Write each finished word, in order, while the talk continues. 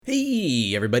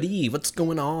Hey everybody, what's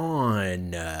going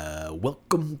on?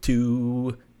 Welcome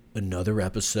to another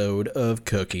episode of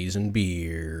Cookies and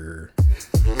Beer.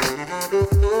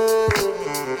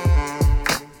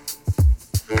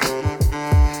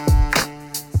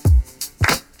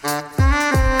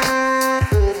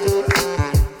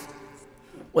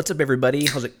 What's up everybody?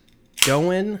 How's it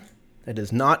going? That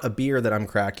is not a beer that I'm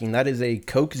cracking. That is a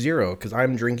Coke Zero, because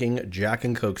I'm drinking Jack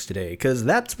and Cokes today, because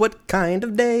that's what kind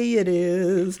of day it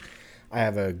is. I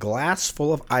have a glass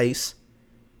full of ice,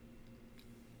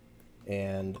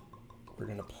 and we're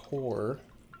going to pour...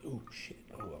 Oh, shit.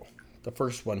 Oh, well. The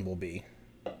first one will be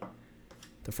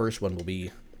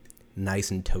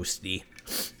nice and toasty.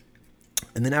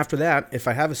 And then after that, if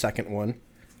I have a second one,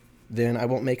 then I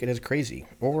won't make it as crazy.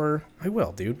 Or I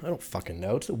will, dude. I don't fucking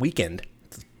know. It's the weekend.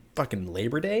 Fucking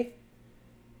Labor Day?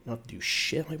 I don't have to do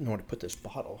shit. I don't even know where to put this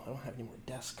bottle. I don't have any more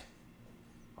desk.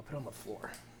 I'll put it on the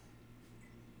floor.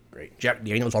 Great. Jack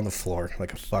Daniels on the floor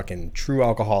like a fucking true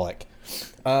alcoholic.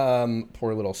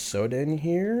 Pour a little soda in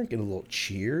here. Get a little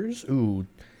cheers. Ooh,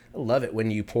 I love it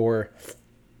when you pour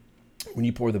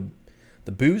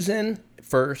the booze in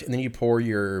first, and then you pour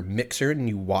your mixer and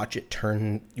you watch it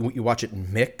turn. You watch it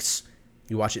mix.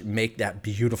 You watch it make that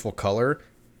beautiful color.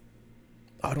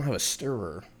 Oh, I don't have a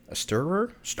stirrer. A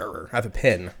stirrer? Stirrer. I have a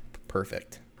pen.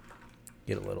 Perfect.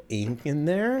 Get a little ink in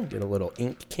there. Get a little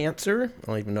ink cancer. I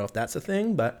don't even know if that's a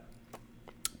thing, but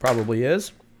probably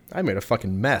is. I made a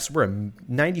fucking mess. We're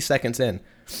 90 seconds in.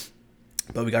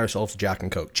 But we got ourselves a Jack and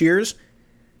Coke. Cheers.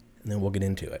 And then we'll get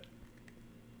into it.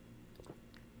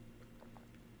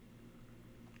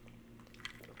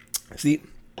 See,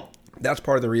 that's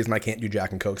part of the reason I can't do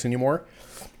Jack and Cokes anymore.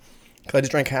 Because I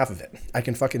just drank half of it. I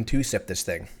can fucking two-sip this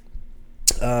thing.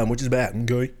 Which is bad.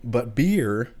 Okay. But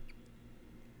beer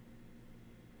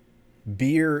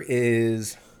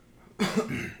is...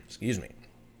 Excuse me.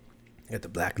 I got the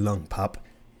black lung pop.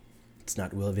 It's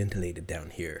not well ventilated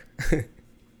down here.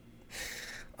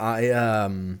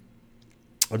 I'm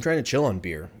trying to chill on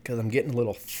beer because I'm getting a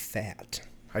little fat.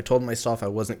 I told myself I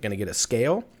wasn't going to get a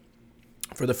scale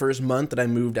for the first month that I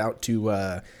moved out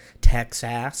to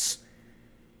Texas.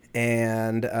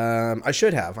 And I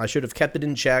should have kept it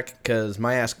in check because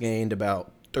my ass gained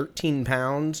about 13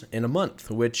 pounds in a month,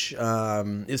 which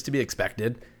is to be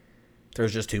expected.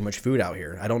 There's just too much food out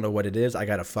here. I don't know what it is. I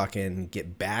gotta fucking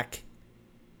get back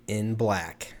in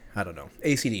black. I don't know.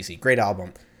 AC/DC, great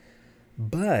album.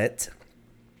 But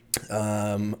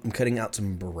I'm cutting out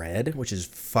some bread, which is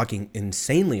fucking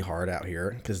insanely hard out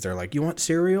here because they're like, you want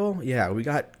cereal? Yeah, we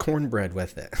got cornbread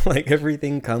with it. Like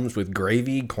everything comes with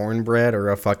gravy, cornbread, or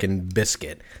a fucking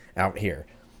biscuit out here.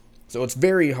 So it's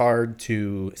very hard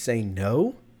to say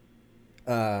no.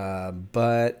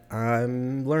 But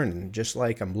I'm learning, just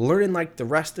like I'm learning like the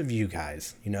rest of you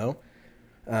guys, you know?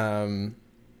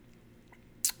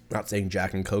 Not saying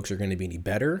Jack and Cokes are going to be any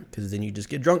better because then you just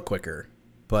get drunk quicker.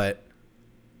 But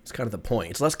it's kind of the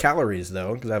point. It's less calories,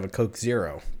 though, because I have a Coke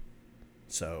Zero.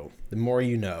 So, the more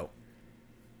you know.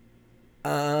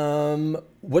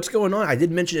 What's going on? I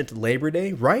did mention it's Labor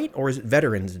Day, right? Or is it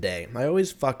Veterans Day? I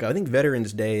always fuck up. I think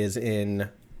Veterans Day is in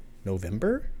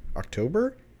November?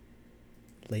 October?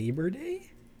 Labor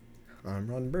Day?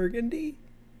 I'm Ron Burgundy.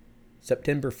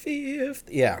 September 5th.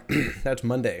 Yeah, that's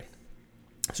Monday.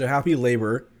 So, happy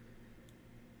Labor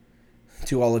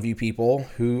to all of you people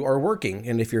who are working.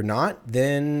 And if you're not,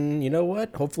 then you know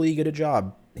what? Hopefully you get a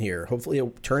job here. Hopefully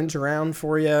it turns around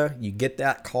for you. You get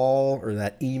that call or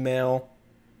that email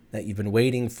that you've been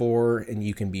waiting for, and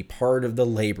you can be part of the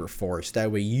labor force.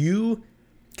 That way you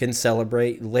can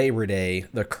celebrate Labor Day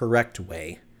the correct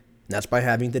way. And that's by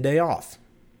having the day off,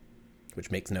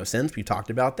 which makes no sense. We talked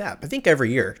about that. I think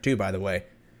every year, too, by the way.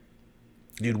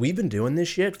 Dude, we've been doing this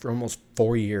shit for almost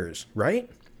 4 years, right?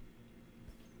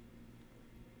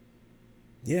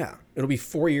 Yeah, it'll be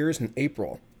 4 years in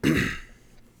April.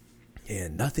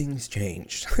 And nothing's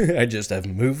changed. I just have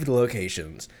moved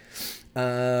locations.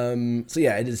 So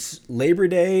yeah, it is Labor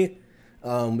Day.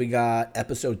 We got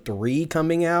episode 3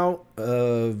 coming out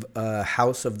of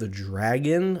House of the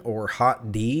Dragon, or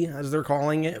Hot D, as they're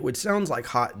calling it, which sounds like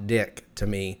Hot Dick to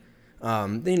me.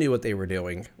 They knew what they were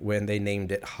doing when they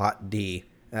named it Hot D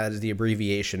as the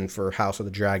abbreviation for House of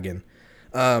the Dragon.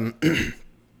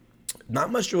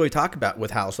 Not much to really talk about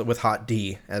with Hot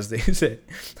D, as they say.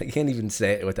 I can't even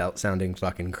say it without sounding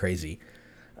fucking crazy.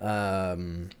 I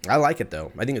like it,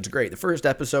 though. I think it's great. The first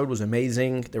episode was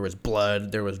amazing. There was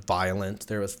blood. There was violence.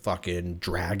 There was fucking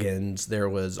dragons. There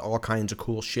was all kinds of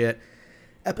cool shit.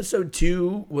 Episode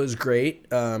 2 was great.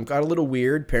 Got a little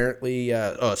weird. Apparently,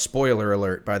 spoiler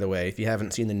alert, by the way, if you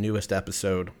haven't seen the newest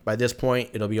episode. By this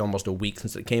point, it'll be almost a week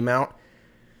since it came out.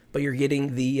 but you're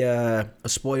getting the a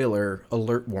spoiler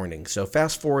alert warning. So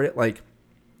fast forward it like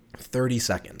 30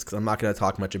 seconds, because I'm not going to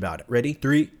talk much about it. Ready?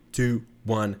 3, 2,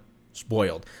 1,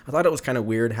 spoiled. I thought it was kind of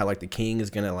weird how, like, the king is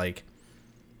going to, like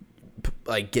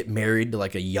get married to,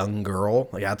 like, a young girl.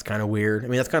 Like, that's kind of weird. I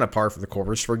mean, that's kind of par for the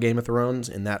course for Game of Thrones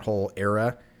in that whole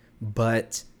era.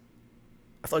 But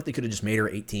I feel like they could have just made her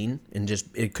 18 and just,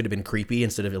 it could have been creepy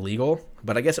instead of illegal.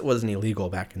 But I guess it wasn't illegal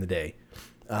back in the day.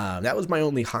 That was my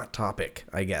only hot topic,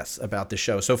 I guess, about the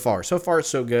show so far. So far,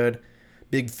 so good.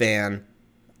 Big fan.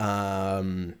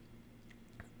 I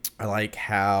like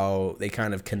how they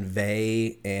kind of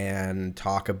convey and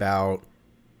talk about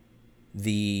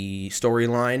the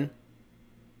storyline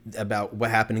about what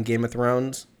happened in Game of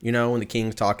Thrones. You know, when the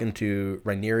king's talking to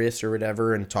Rhaenyra or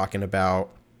whatever and talking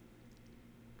about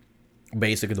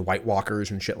basically the White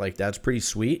Walkers and shit like that. It's pretty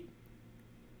sweet.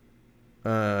 Is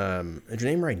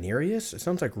your name Rhaenyra? It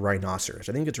sounds like rhinoceros.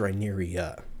 I think it's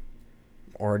Rhaenyra.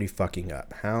 Already fucking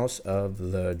up. House of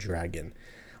the Dragon.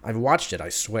 I've watched it, I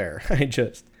swear. I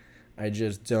just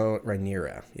don't.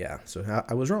 Rhaenyra. Yeah, so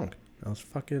I was wrong. I was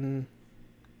fucking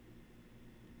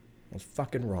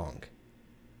wrong.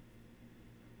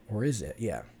 Or is it?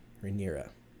 Yeah, Rhaenyra.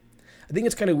 I think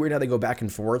it's kind of weird how they go back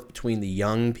and forth between the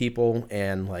young people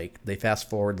and, like, they fast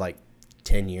forward, like,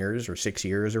 10 years or 6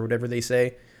 years or whatever they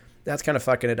say. That's kind of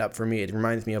fucking it up for me. It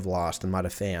reminds me of Lost. I'm not a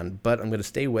fan, but I'm going to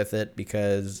stay with it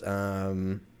because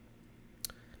that's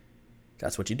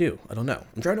what you do. I don't know.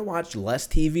 I'm trying to watch less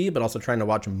TV, but also trying to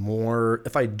watch more.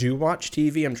 If I do watch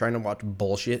TV, I'm trying to watch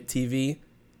bullshit TV.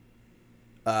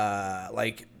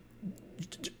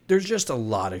 There's just a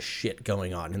lot of shit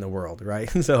going on in the world, right?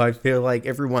 So I feel like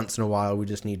every once in a while we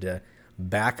just need to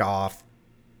back off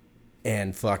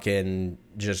and fucking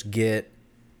just get...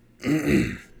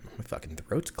 My fucking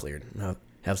throat's cleared. I'll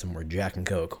have some more Jack and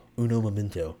Coke. Uno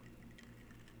momento.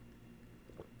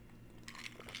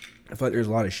 I feel like there's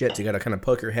a lot of shit, so you gotta kind of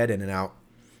poke your head in and out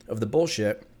of the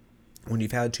bullshit. When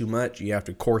you've had too much, you have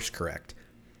to course correct.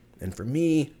 And for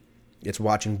me, it's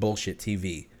watching bullshit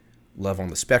TV. Love on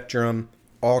the Spectrum,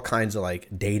 all kinds of, like,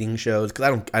 dating shows,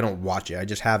 because I don't watch it. I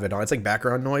just have it on. It's like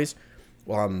background noise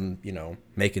while I'm,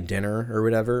 making dinner or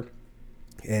whatever.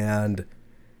 And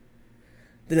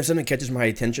then if something catches my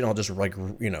attention, I'll just,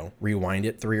 rewind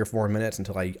it 3 or 4 minutes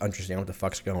until I understand what the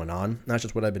fuck's going on. That's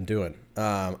just what I've been doing.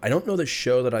 I don't know the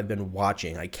show that I've been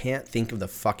watching. I can't think of the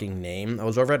fucking name. I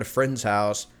was over at a friend's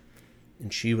house,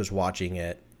 and she was watching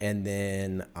it. And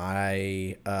then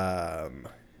I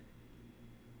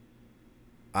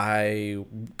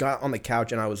got on the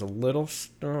couch, and I was a little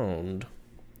stoned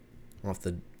off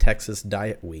the Texas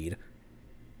diet weed.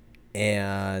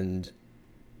 And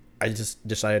I just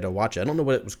decided to watch it. I don't know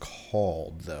what it was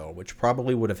called, though, which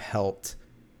probably would have helped.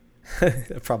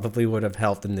 It probably would have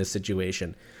helped in this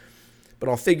situation. But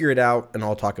I'll figure it out, and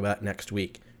I'll talk about it next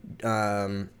week.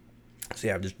 So,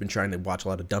 yeah, I've just been trying to watch a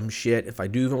lot of dumb shit. I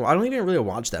don't even really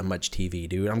watch that much TV,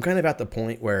 dude. I'm kind of at the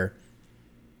point where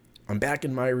I'm back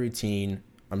in my routine.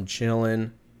 I'm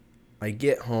chilling. I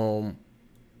get home.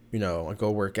 I go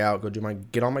work out,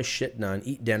 get all my shit done,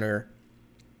 eat dinner.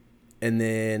 And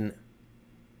then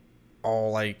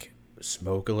I'll,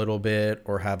 smoke a little bit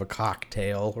or have a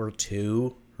cocktail or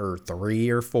 2 or 3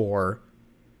 or 4.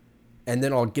 And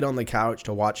then I'll get on the couch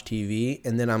to watch TV,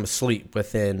 and then I'm asleep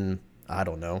within, I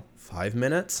don't know, 5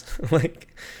 minutes.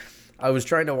 I was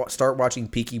trying to start watching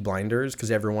Peaky Blinders because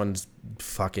everyone's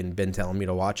fucking been telling me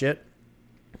to watch it.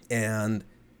 And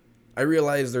I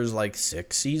realized there's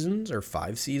 6 seasons or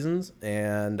 5 seasons,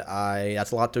 and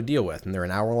that's a lot to deal with. And they're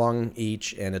an hour long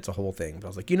each, and it's a whole thing. But I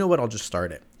was like, you know what? I'll just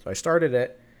start it. So I started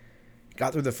it,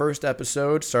 got through the first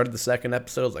episode, started the second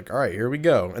episode. I was like, all right, here we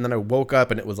go. And then I woke up,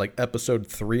 and it was episode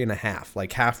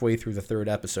 3.5, halfway through the third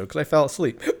episode, because I fell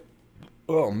asleep.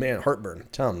 Oh, man, heartburn,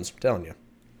 Tums, I'm telling you.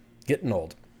 Getting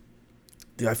old.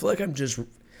 Dude, I feel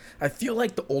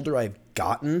like the older I've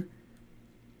gotten,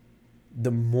 the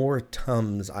more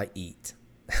Tums I eat.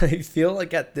 I feel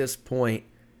like at this point,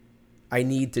 I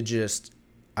need to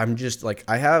I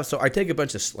take a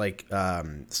bunch of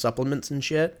supplements and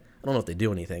shit. I don't know if they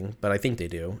do anything, but I think they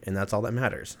do, and that's all that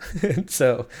matters.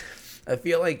 So I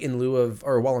feel like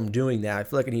while I'm doing that, I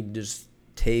feel like I need to just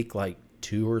take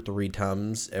 2 or 3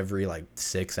 Tums every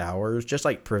 6 hours, just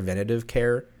preventative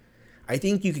care. I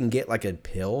think you can get a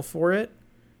pill for it.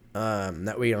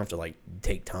 That way you don't have to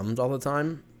take Tums all the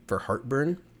time for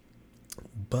heartburn.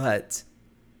 But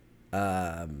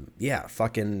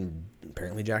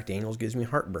apparently Jack Daniels gives me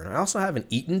heartburn. I also haven't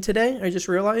eaten today. I just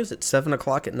realized it's 7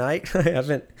 o'clock at night.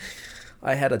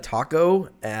 I had a taco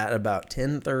at about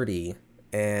 10:30,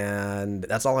 and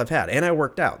that's all I've had. And I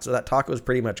worked out, so that taco is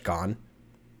pretty much gone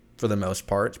for the most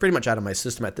part. It's pretty much out of my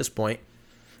system at this point.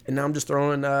 And now I'm just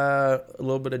throwing a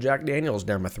little bit of Jack Daniels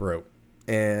down my throat.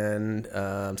 And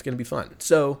it's going to be fun.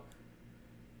 So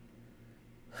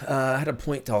I had a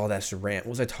point to all that rant. What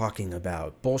was I talking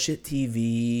about? Bullshit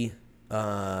TV.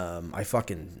 I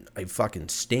fucking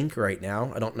stink right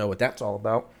now. I don't know what that's all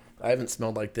about. I haven't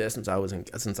smelled like this since I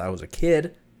was a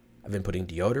kid. I've been putting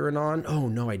deodorant on. Oh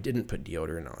no, I didn't put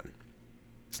deodorant on.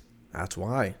 That's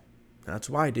why. That's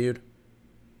why, dude.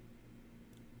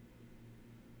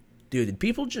 Dude, did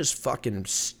people just fucking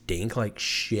stink like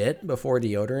shit before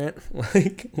deodorant?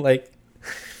 like,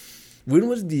 when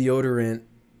was deodorant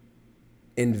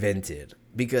invented?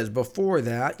 Because before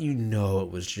that, you know it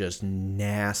was just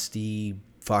nasty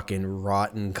fucking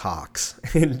rotten cocks.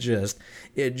 It just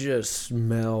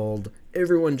smelled,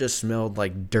 everyone just smelled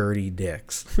like dirty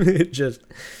dicks.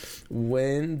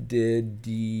 When did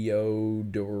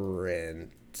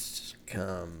deodorant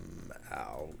come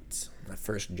out? My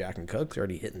first Jack and Coke's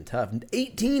already hitting tough.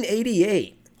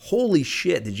 1888. Holy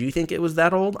shit, did you think it was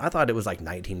that old? I thought it was like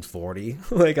 1940.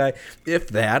 If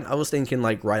that. I was thinking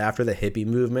like right after the hippie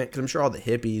movement, because I'm sure all the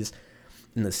hippies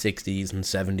in the 60s and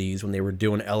 70s, when they were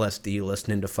doing LSD,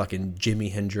 listening to fucking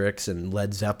Jimi Hendrix and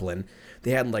Led Zeppelin,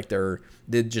 they had like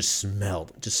they just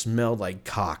smelled like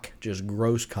cock, just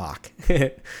gross cock.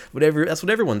 That's what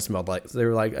everyone smelled like. So they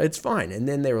were like, it's fine. And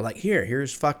then they were like,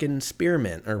 here's fucking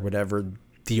spearmint or whatever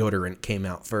deodorant came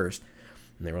out first.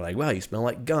 And they were like, wow, you smell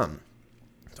like gum.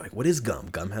 It's like, what is gum?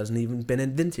 Gum hasn't even been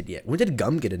invented yet. When did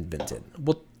gum get invented?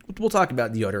 We'll talk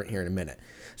about deodorant here in a minute.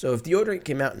 So if deodorant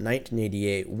came out in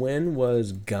 1988, when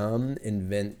was gum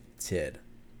invented?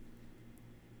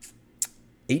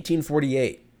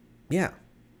 1848. Yeah.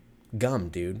 Gum,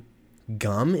 dude.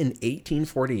 Gum in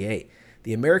 1848.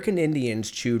 The American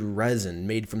Indians chewed resin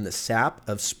made from the sap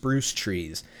of spruce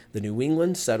trees. The New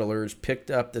England settlers picked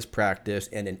up this practice,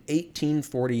 and in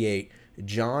 1848,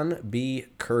 John B.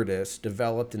 Curtis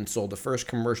developed and sold the first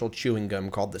commercial chewing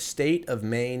gum called the State of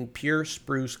Maine Pure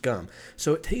Spruce Gum.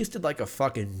 So it tasted like a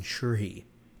fucking tree.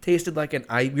 Tasted like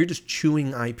you're just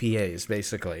chewing IPAs,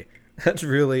 basically. That's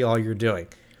really all you're doing.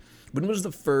 When was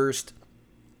the first...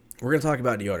 We're going to talk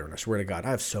about deodorant, I swear to God.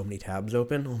 I have so many tabs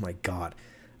open. Oh my God.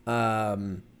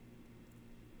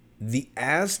 The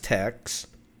Aztecs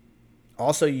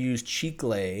also used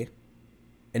chicle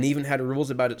and even had rules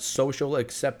about its social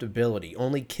acceptability.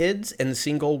 Only kids and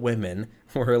single women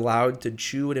were allowed to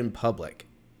chew it in public.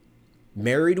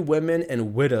 Married women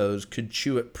and widows could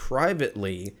chew it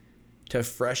privately to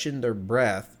freshen their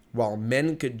breath, while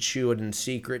men could chew it in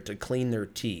secret to clean their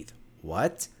teeth.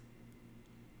 What?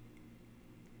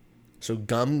 So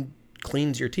gum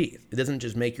cleans your teeth. It doesn't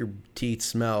just make your teeth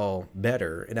smell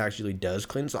better. It actually does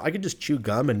clean. So I could just chew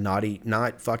gum and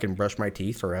not fucking brush my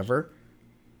teeth forever.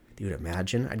 Dude,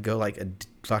 imagine. I'd go like a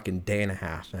fucking day and a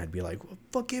half and I'd be like, well,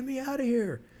 fuck, get me out of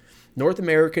here. North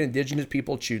American indigenous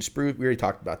people chewed spruce. We already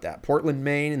talked about that. Portland,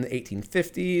 Maine in the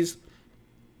 1850s.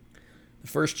 The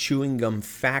first chewing gum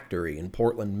factory in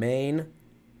Portland, Maine.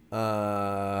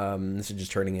 This is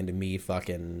just turning into me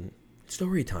fucking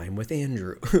story time with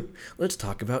Andrew. Let's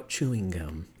talk about chewing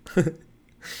gum.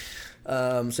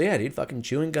 So yeah, dude, fucking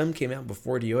chewing gum came out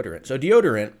before deodorant. So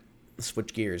deodorant,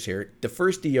 switch gears here. The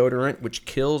first deodorant which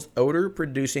kills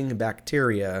odor-producing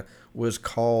bacteria was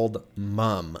called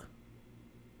Mum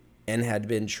and had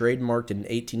been trademarked in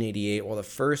 1888, while the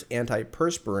first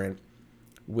antiperspirant,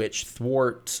 which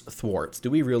thwarts.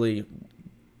 Do we really...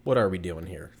 What are we doing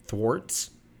here?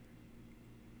 Thwarts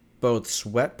both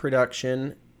sweat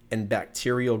production and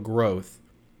bacterial growth,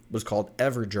 was called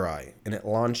Everdry, and it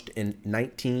launched in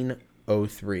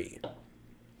 1903.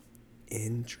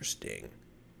 Interesting.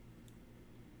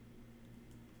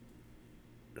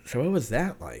 So what was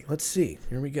that like? Let's see.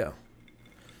 Here we go.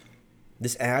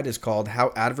 This ad is called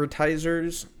How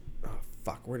Advertisers... Oh,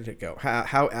 fuck, where did it go?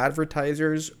 How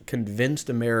Advertisers Convinced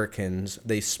Americans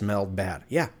They Smelled Bad.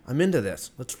 Yeah, I'm into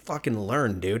this. Let's fucking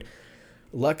learn, dude.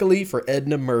 Luckily for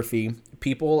Edna Murphy,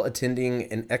 people attending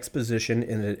an exposition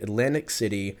in Atlantic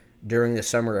City during the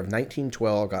summer of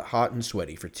 1912 got hot and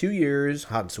sweaty. For 2 years,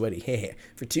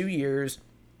 For 2 years,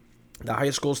 the high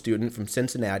school student from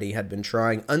Cincinnati had been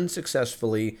trying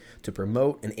unsuccessfully to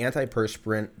promote an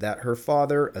antiperspirant that her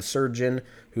father, a surgeon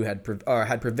who had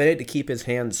prevented to keep his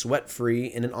hands sweat-free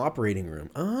in an operating room.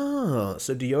 Oh,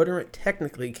 so deodorant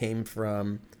technically came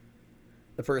from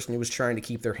the person who was trying to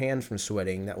keep their hands from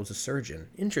sweating. That was a surgeon.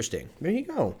 Interesting. There you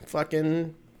go.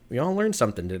 Fucking, we all learned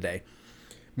something today.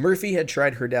 Murphy had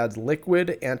tried her dad's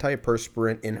liquid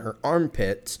antiperspirant in her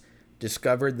armpits,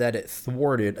 discovered that it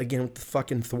thwarted, again with the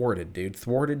fucking thwarted, dude.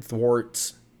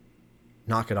 Thwarts.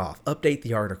 Knock it off. Update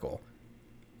the article.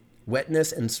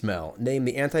 Wetness and smell. Name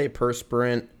the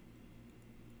antiperspirant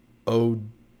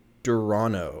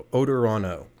Odorano.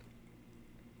 Odorano?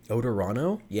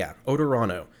 Yeah,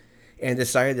 Odorano. And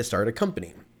decided to start a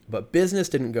company. But business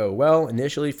didn't go well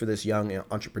initially for this young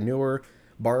entrepreneur.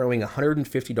 Borrowing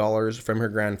 $150 from her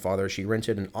grandfather, she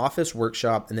rented an office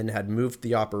workshop and then had moved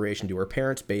the operation to her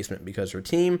parents' basement because her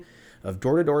team of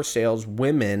door-to-door sales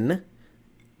women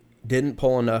didn't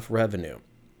pull enough revenue.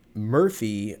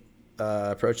 Murphy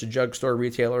approached the drugstore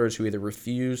retailers who either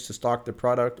refused to stock the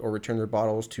product or return their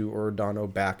bottles to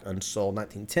Odorano back unsold.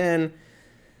 1910.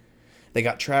 They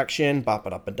got traction.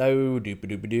 Bop-a-dop-a-doo,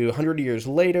 doop-a-doop-a-doo. 100 years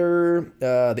later,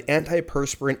 the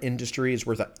antiperspirant industry is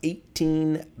worth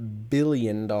 $18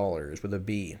 billion with a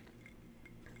B.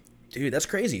 Dude, that's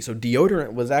crazy. So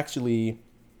deodorant was actually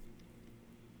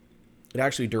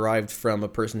derived from a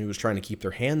person who was trying to keep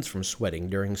their hands from sweating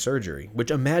during surgery.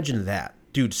 Which, imagine that.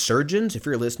 Dude, surgeons, if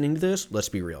you're listening to this, let's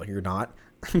be real. You're not.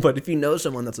 But if you know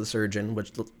someone that's a surgeon,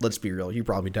 which, let's be real, you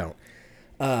probably don't.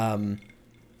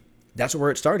 That's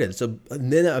where it started. So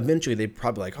and then eventually they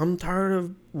probably like, I'm tired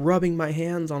of rubbing my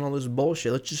hands on all this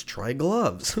bullshit. Let's just try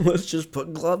gloves. Let's just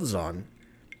put gloves on.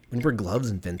 When were gloves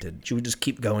invented? Should we just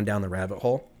keep going down the rabbit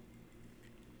hole?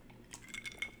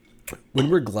 When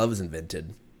were gloves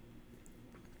invented?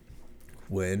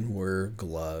 When were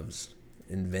gloves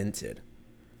invented?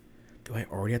 Do I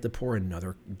already have to pour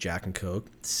another Jack and Coke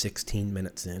 16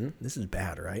 minutes in? This is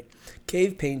bad, right?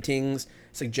 Cave paintings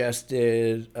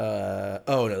suggested,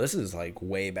 this is like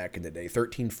way back in the day,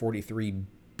 1343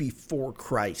 before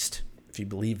Christ, if you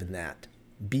believe in that.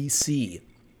 BC,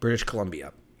 British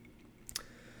Columbia.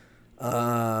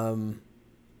 Yeah,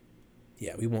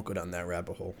 we won't go down that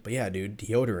rabbit hole. But yeah, dude,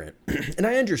 deodorant. And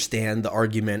I understand the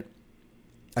argument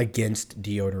against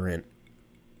deodorant,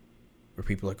 where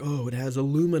people are like, oh, it has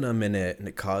aluminum in it and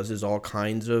it causes all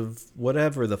kinds of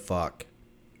whatever the fuck.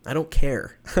 I don't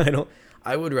care.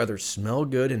 I would rather smell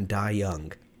good and die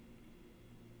young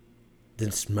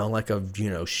than smell like a,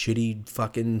 shitty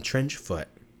fucking trench foot.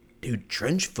 Dude,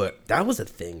 trench foot, that was a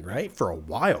thing, right? For a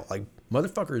while. Like,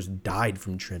 motherfuckers died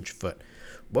from trench foot.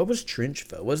 What was trench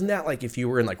foot? Wasn't that like if you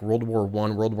were in like World War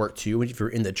I, World War II, if you were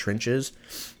in the trenches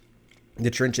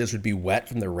would be wet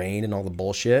from the rain and all the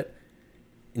bullshit?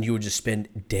 And you would just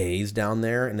spend days down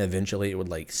there, and eventually it would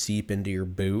like seep into your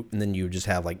boot, and then you would just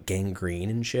have like gangrene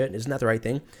and shit. Isn't that the right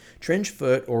thing? Trench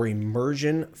foot or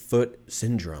immersion foot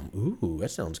syndrome. Ooh,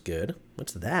 that sounds good.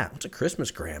 What's that? What's a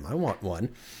Christmas gram? I want one.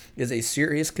 Is a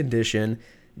serious condition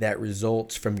that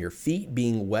results from your feet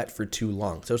being wet for too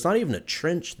long. So it's not even a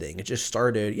trench thing. It just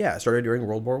started during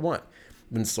World War I,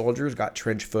 when soldiers got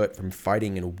trench foot from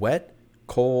fighting in wet,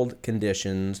 cold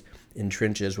conditions in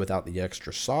trenches without the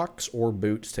extra socks or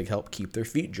boots to help keep their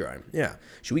feet dry. Yeah.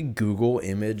 Should we Google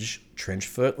image trench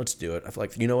foot? Let's do it. I feel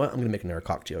like, you know what? I'm going to make another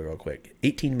cocktail real quick.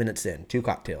 18 minutes in. 2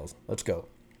 cocktails. Let's go.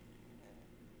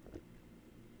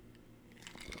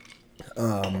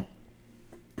 I'm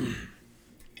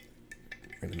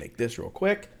going to make this real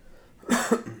quick.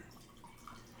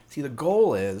 See, the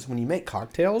goal is, when you make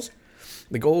cocktails,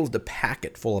 the goal is to pack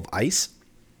it full of ice.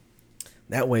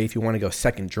 That way, if you want to go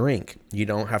second drink, you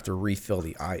don't have to refill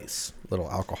the ice.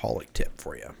 Little alcoholic tip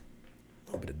for you. A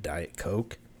little bit of Diet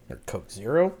Coke or Coke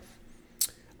Zero.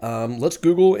 Let's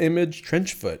Google image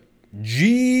trench foot.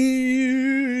 Jesus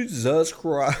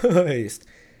Christ.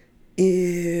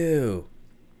 Ew.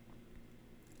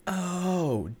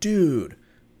 Oh, dude.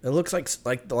 It looks like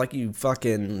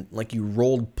you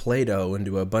rolled Play-Doh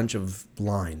into a bunch of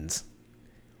lines.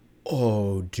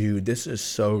 Oh, dude, this is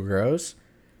so gross.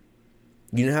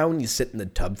 You know how when you sit in the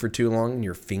tub for too long and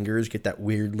your fingers get that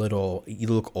weird little, you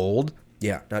look old?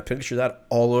 Yeah, now picture that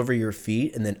all over your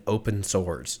feet and then open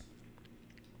sores.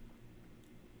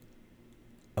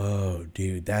 Oh,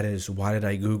 dude, why did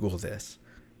I Google this?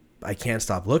 I can't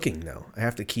stop looking though. I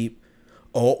have to keep,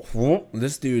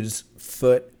 this dude's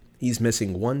foot, he's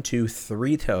missing 1, 2,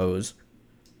 3 toes.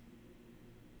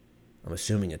 I'm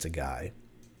assuming it's a guy.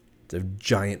 It's a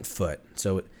giant foot.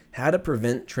 So how to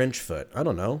prevent trench foot? I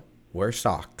don't know. Wear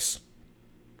socks.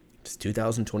 It's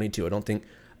 2022. I don't think...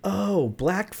 Oh,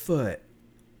 Blackfoot.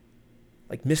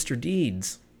 Like Mr.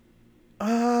 Deeds.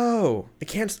 Oh. I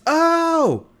can't...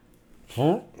 Oh!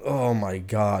 Huh? Oh, my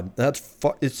God.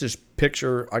 It's just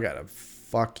picture... I gotta...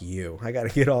 Fuck you. I gotta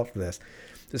get off of this.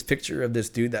 This picture of this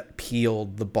dude that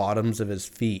peeled the bottoms of his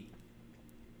feet.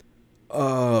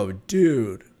 Oh,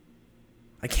 dude.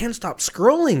 I can't stop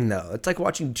scrolling, though. It's like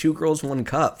watching Two Girls, One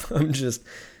Cup. I'm just...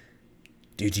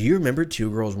 Dude, do you remember Two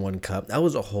Girls, One Cup? That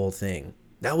was a whole thing.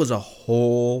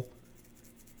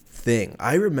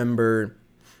 I remember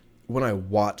when I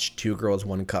watched Two Girls,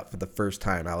 One Cup for the first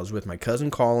time. I was with my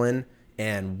cousin Colin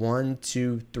and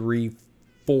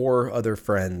 4 other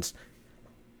friends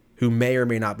who may or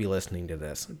may not be listening to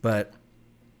this. But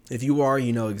if you are,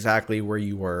 you know exactly where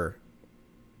you were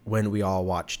when we all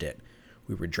watched it.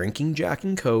 We were drinking Jack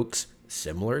and Cokes,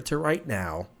 similar to right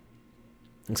now,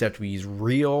 except we use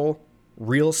real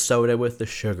soda with the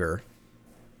sugar.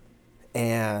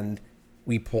 And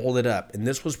we pulled it up. And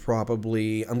this was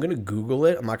probably, I'm going to Google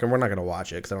it. We're not going to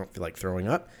watch it because I don't feel like throwing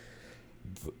up.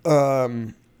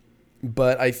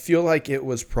 But I feel like it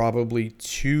was probably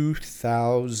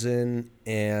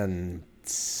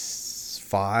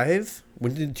 2005.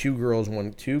 When did Two Girls,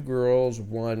 One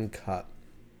Cup?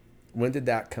 When did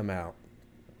that come out?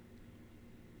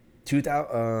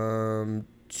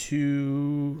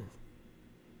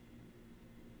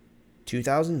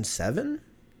 2007?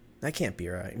 That can't be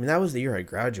right. I mean, that was the year I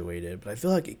graduated, but I feel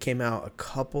like it came out a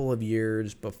couple of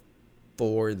years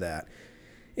before that.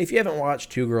 If you haven't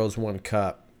watched Two Girls, One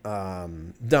Cup,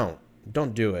 don't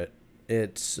do it.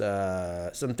 It's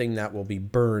something that will be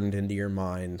burned into your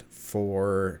mind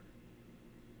for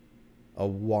a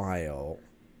while.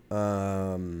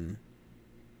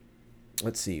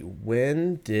 Let's see.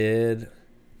 When did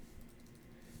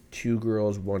Two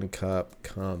Girls, One Cup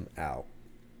come out?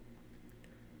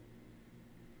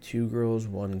 Two Girls,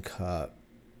 One Cup.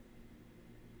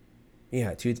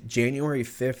 Yeah, January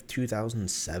 5th,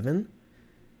 2007?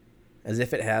 As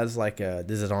if it has like a...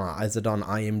 Is it on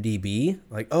IMDb?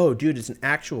 Like, oh, dude, it's an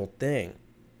actual thing.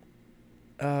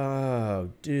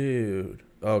 Oh, dude.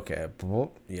 Okay.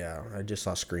 Yeah, I just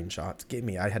saw screenshots. Get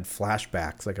me. I had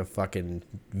flashbacks like a fucking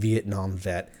Vietnam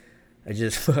vet. I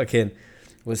just fucking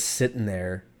was sitting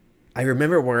there. I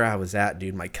remember where I was at,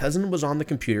 dude. My cousin was on the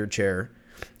computer chair.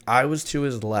 I was to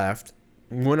his left.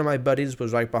 One of my buddies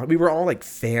was right behind. We were all like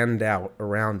fanned out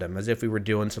around him as if we were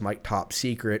doing some like top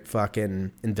secret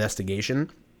fucking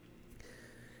investigation.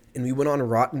 And we went on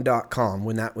Rotten.com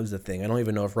when that was the thing. I don't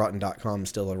even know if Rotten.com is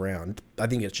still around. I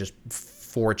think it's just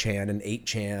 4chan and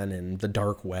 8chan and the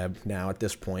dark web now at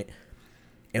this point.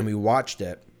 And we watched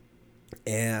it.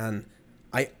 And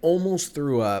I almost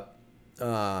threw up.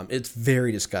 It's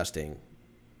very disgusting.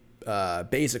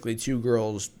 Basically, two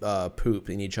girls poop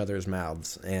in each other's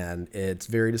mouths. And it's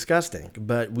very disgusting.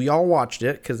 But we all watched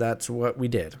it because that's what we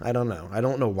did. I don't know. I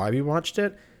don't know why we watched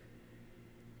it.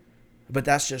 But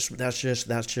that's just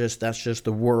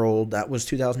the world. That was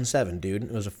 2007, dude.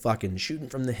 It was a fucking shooting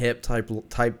from the hip type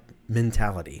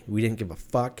mentality. We didn't give a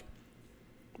fuck.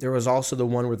 There was also the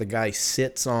one where the guy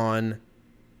sits on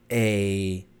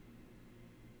a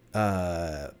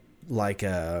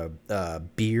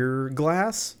beer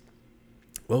glass.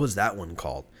 What was that one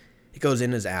called? It goes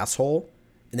in his asshole.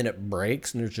 And then it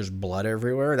breaks, and there's just blood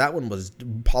everywhere. That one was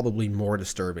probably more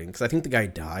disturbing, because I think the guy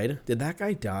died. Did that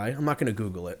guy die? I'm not going to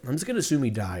Google it. I'm just going to assume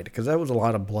he died, because that was a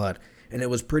lot of blood, and it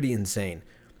was pretty insane.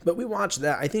 But we watched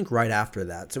that, I think, right after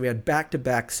that. So we had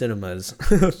back-to-back cinemas,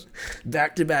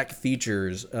 back-to-back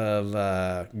features of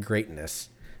greatness.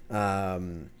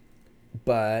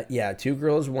 But, yeah, Two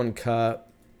Girls, One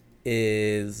Cup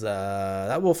is...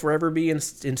 that will forever be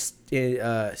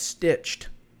stitched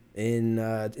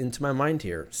into my mind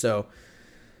here. So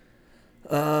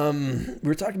we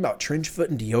were talking about trench foot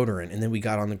and deodorant, and then we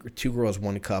got on the Two Girls,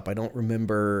 One Cup. I don't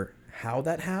remember how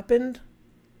that happened,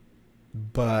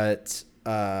 but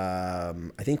I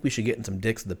think we should get in some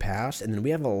dicks of the past, and then we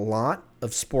have a lot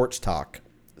of sports talk,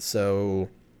 so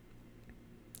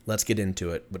let's get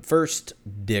into it. But first,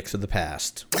 dicks of the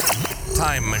past.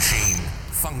 Time machine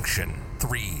function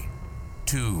 3,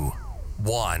 2,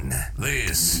 1.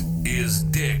 This is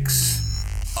Dicks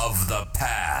of the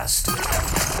Past.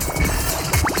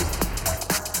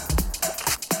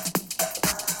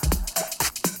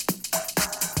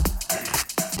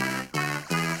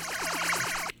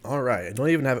 All right, I don't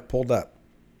even have it pulled up.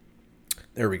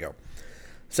 There we go.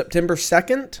 September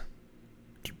 2nd.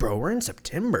 Bro, we're in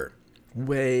September.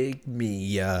 Wake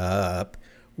me up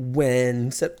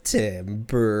when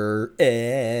September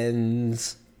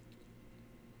ends.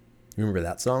 You remember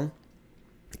that song?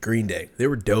 Green Day. They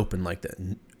were dope in like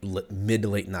the mid to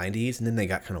late 90s, and then they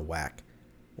got kind of whack.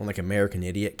 When like American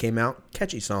Idiot came out,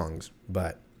 catchy songs,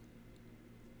 but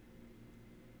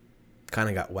kind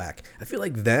of got whack. I feel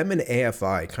like them and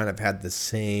AFI kind of had the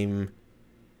same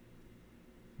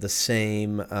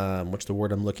what's the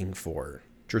word I'm looking for?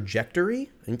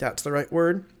 Trajectory? I think that's the right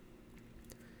word.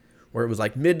 Where it was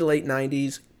like mid to late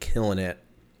 90s, killing it.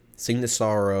 Sing the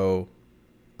Sorrow.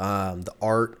 The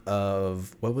Art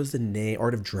of... What was the name?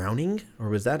 Art of Drowning? Or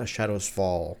was that a Shadows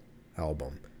Fall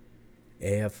album?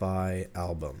 AFI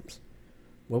albums.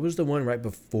 What was the one right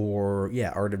before?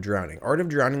 Yeah, Art of Drowning. Art of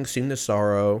Drowning, Sing the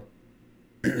Sorrow.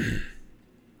 That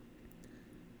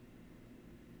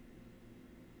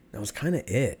was kind of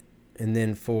it. And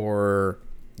then for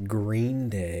Green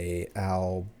Day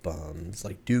albums,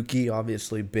 like Dookie,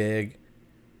 obviously big.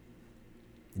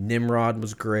 Nimrod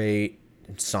was great.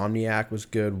 Insomniac was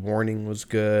good. Warning was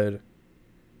good.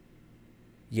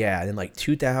 Yeah, and then like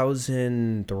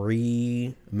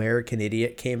 2003, American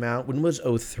Idiot came out. When was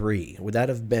 03? Would that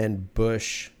have been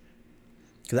Bush?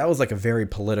 Because that was like a very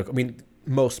political. I mean,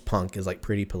 most punk is like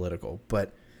pretty political,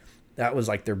 but that was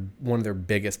like one of their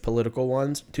biggest political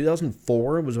ones.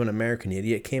 2004 was when American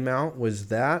Idiot came out. Was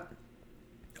that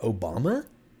Obama?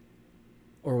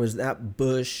 Or was that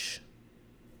Bush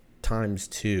times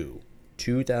 2?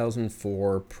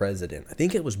 2004 president. I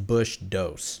think it was Bush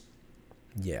Dose.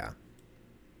 Yeah.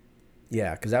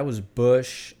 Yeah, because that was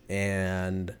Bush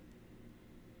and...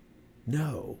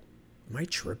 No. Am I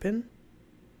tripping?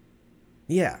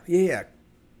 Yeah.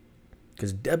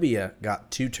 Because W got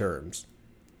 2 terms.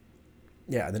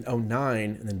 Yeah, and then 09,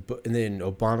 and then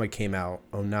Obama came out,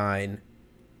 09,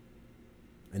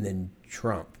 and then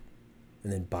Trump,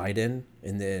 and then Biden,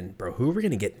 and then, bro, who are we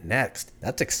going to get next?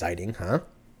 That's exciting, huh?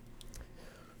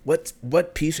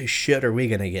 What piece of shit are we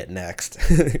going to get next?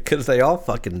 Because they all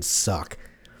fucking suck.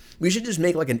 We should just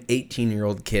make like an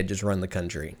 18-year-old kid just run the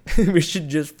country. We should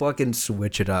just fucking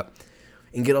switch it up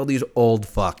and get all these old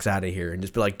fucks out of here and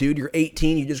just be like, dude, you're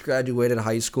 18, you just graduated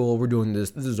high school, we're doing this.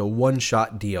 This is a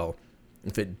one-shot deal.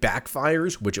 If it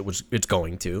backfires, which it's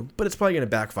going to, but it's probably going to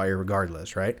backfire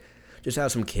regardless, right? Just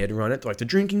have some kid run it. Like, the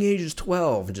drinking age is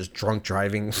 12 and just drunk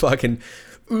driving. Fucking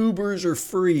Ubers are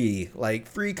free. Like,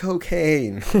 free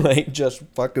cocaine. Like, just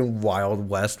fucking Wild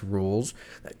West rules.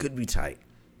 That could be tight.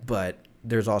 But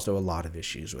there's also a lot of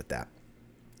issues with that.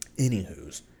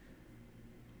 Anywho's.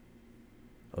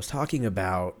 I was talking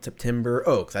about September.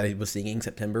 Oh, because I was singing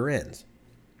September Ends.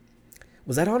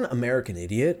 Was that on American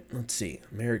Idiot? Let's see.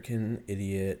 American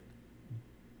Idiot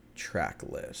track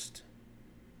list.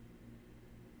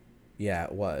 Yeah,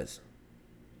 it was.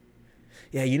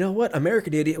 Yeah, you know what?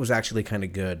 American Idiot was actually kind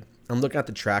of good. I'm looking at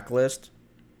the track list.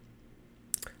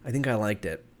 I think I liked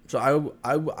it. So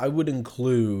I would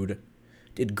include...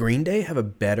 Did Green Day have a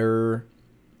better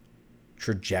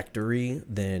trajectory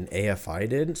than AFI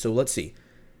did? So let's see.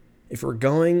 If we're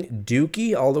going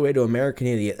Dookie all the way to American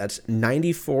Idiot, that's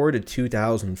 94 to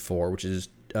 2004, which is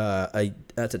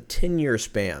that's a 10-year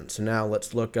span. So now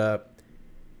let's look up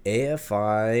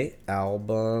AFI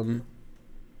album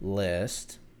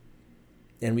list.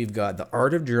 And we've got The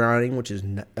Art of Drowning, which is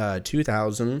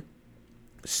 2000.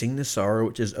 Sing the Sorrow,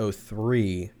 which is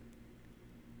 03.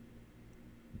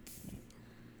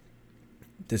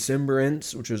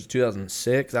 Decemberance, which was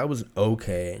 2006. That was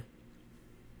okay.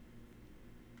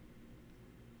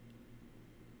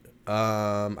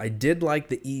 I did like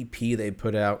the EP they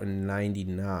put out in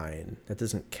 99. That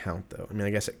doesn't count, though. I mean,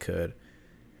 I guess it could.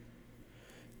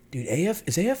 Dude, is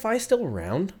AFI still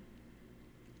around?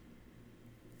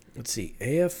 Let's see.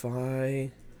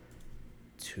 AFI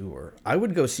tour. I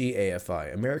would go see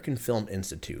AFI, American Film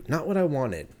Institute. Not what I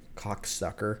wanted,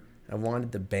 cocksucker. I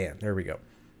wanted the band. There we go.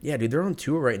 Yeah, dude, they're on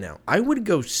tour right now. I would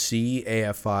go see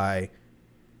AFI.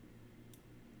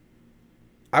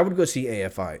 I would go see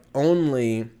AFI.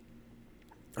 Only...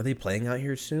 Are they playing out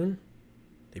here soon?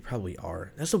 They probably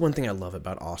are. That's the one thing I love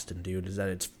about Austin, dude, is that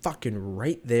it's fucking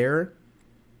right there.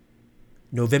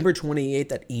 November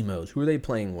 28th at Emo's. Who are they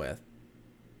playing with?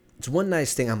 It's one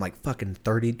nice thing. I'm like fucking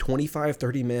 30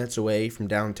 minutes away from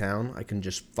downtown. I can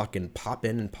just fucking pop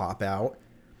in and pop out.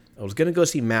 I was going to go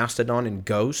see Mastodon and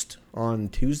Ghost on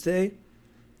Tuesday.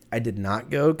 I did not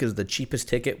go because the cheapest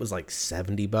ticket was like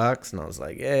 $70. And I was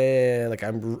like, yeah, like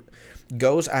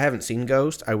Ghost, I haven't seen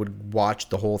Ghost. I would watch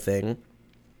the whole thing,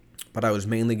 but I was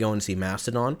mainly going to see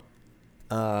Mastodon.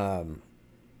 But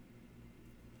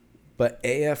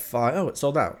AFI, oh, it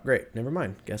sold out. Great. Never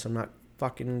mind. Guess I'm not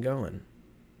fucking going.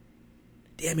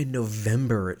 Damn, in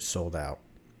November it sold out.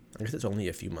 I guess it's only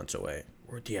a few months away.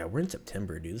 We're in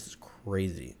September, dude. This is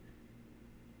crazy.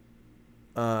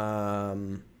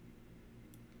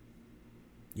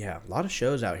 Yeah, a lot of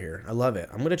shows out here. I love it.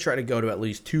 I'm going to try to go to at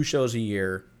least 2 shows a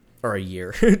year. Or a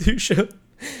year.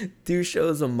 2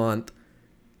 shows a month.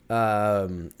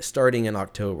 Starting in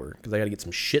October. Because I got to get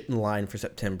some shit in line for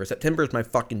September. September is my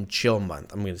fucking chill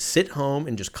month. I'm going to sit home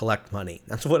and just collect money.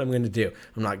 That's what I'm going to do.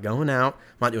 I'm not going out.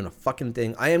 I'm not doing a fucking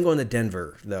thing. I am going to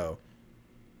Denver, though.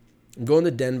 I'm going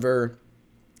to Denver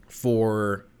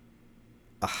for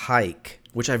a hike.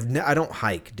 which I don't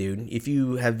hike, dude. If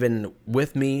you have been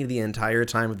with me the entire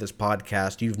time of this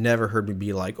podcast, you've never heard me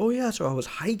be like, oh yeah, so I was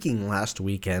hiking last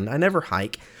weekend. I never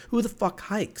hike. Who the fuck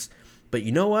hikes? But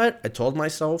you know what? I told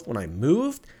myself when I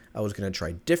moved, I was going to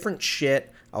try different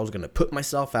shit. I was going to put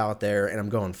myself out there, and I'm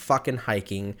going fucking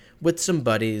hiking with some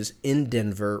buddies in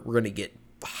Denver. We're going to get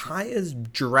high as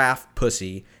giraffe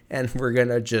pussy, and we're going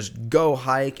to just go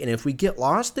hike. And if we get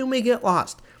lost, then we get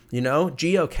lost. You know,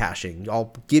 geocaching.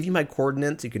 I'll give you my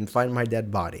coordinates. You can find my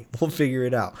dead body. We'll figure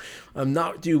it out. I'm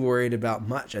not too worried about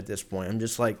much at this point. I'm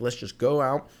just like, let's just go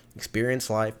out, experience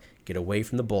life, get away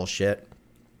from the bullshit,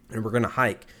 and we're going to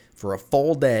hike for a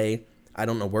full day. I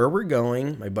don't know where we're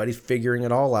going. My buddy's figuring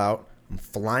it all out. I'm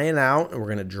flying out, and we're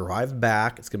going to drive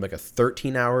back. It's going to be like a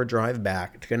 13-hour drive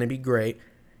back. It's going to be great,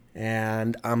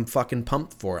 and I'm fucking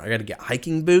pumped for it. I got to get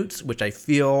hiking boots, which I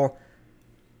feel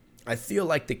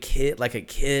like a kid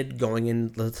going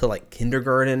into like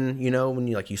kindergarten, you know, when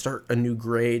you start a new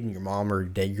grade and your mom or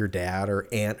your dad or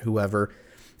aunt, whoever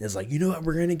is like, you know what,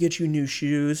 we're going to get you new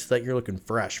shoes so that you're looking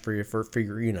fresh for your for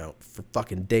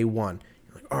fucking day one.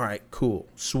 You're like, all right, cool,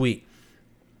 sweet.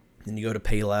 Then you go to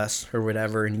Payless or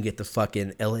whatever, and you get the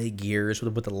fucking LA Gears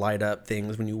with the light up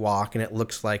things when you walk, and it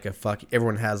looks like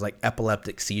everyone has like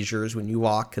epileptic seizures when you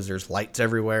walk because there's lights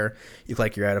everywhere. You look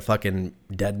like you're at a fucking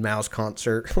Deadmau5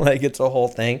 concert. Like, it's a whole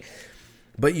thing.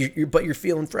 But you're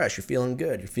feeling fresh. You're feeling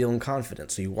good. You're feeling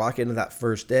confident. So you walk into that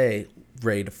first day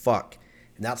ready to fuck.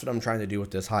 And that's what I'm trying to do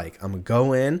with this hike. I'm gonna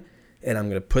go in, and I'm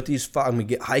gonna I'm gonna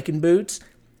get hiking boots,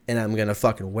 and I'm gonna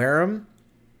fucking wear them.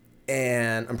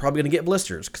 And I'm probably going to get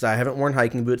blisters because I haven't worn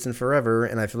hiking boots in forever.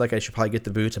 And I feel like I should probably get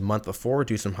the boots a month before,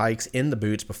 do some hikes in the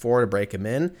boots before to break them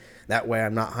in. That way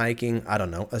I'm not hiking, I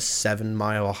don't know, a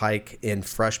 7-mile hike in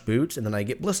fresh boots. And then I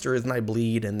get blisters and I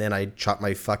bleed. And then I chop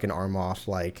my fucking arm off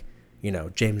like, you know,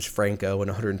 James Franco in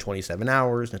 127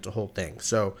 hours. And it's a whole thing.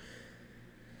 So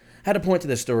I had a point to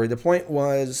this story. The point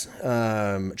was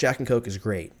Jack and Coke is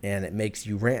great. And it makes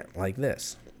you rant like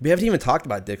this. We haven't even talked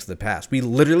about Dicks of the Past. We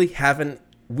literally haven't.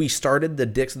 We started the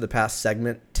Dicks of the Past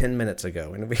segment 10 minutes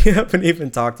ago, and we haven't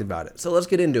even talked about it. So let's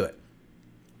get into it.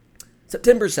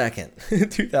 September 2nd,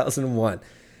 2001.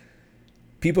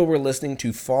 People were listening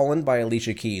to Fallen by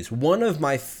Alicia Keys, one of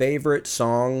my favorite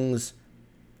songs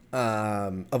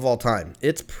of all time.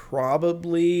 It's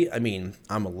probably, I'm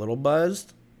a little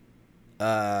buzzed,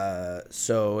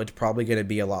 so it's probably going to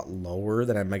be a lot lower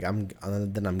than I'm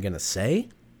going to say.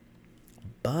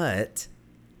 But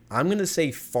I'm going to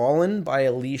say Fallen by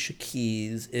Alicia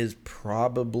Keys is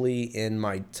probably in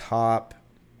my top...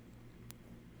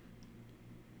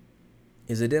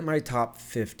 Is it in my top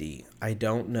 50? I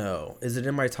don't know. Is it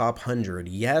in my top 100?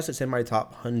 Yes, it's in my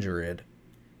top 100.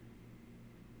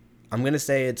 I'm going to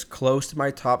say it's close to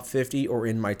my top 50 or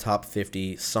in my top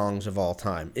 50 songs of all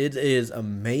time. It is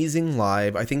amazing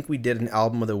live. I think we did an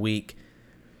album of the week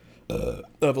of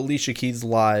Alicia Keys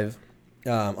live,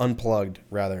 unplugged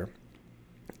rather.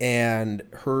 And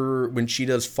when she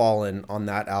does Fallen on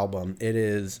that album, that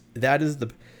is one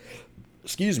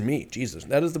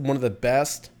of the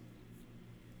best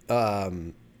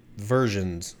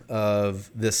versions of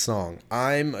this song.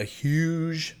 I'm a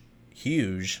huge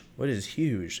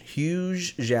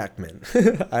Jackman.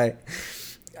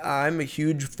 I'm a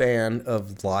huge fan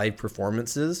of live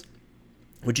performances,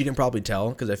 which you can probably tell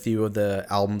because a few of the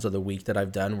albums of the week that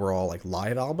I've done were all like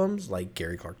live albums, like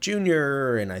Gary Clark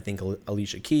Jr. and I think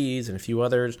Alicia Keys and a few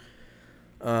others.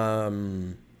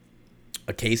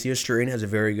 Acacia Strain has a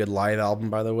very good live album,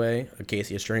 by the way.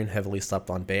 Acacia Strain, heavily slept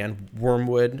on band.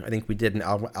 Wormwood, I think we did an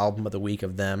album of the week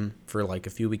of them for like a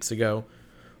few weeks ago.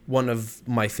 One of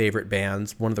my favorite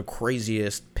bands, one of the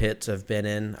craziest pits I've been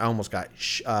in. I almost got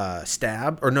shot.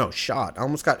 I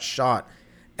almost got shot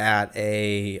at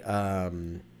a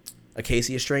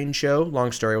Acacia Strain show.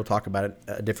 Long story, we'll talk about it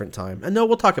a different time. And no,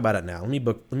 we'll talk about it now. Let me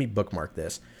bookmark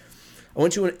this. I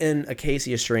went to an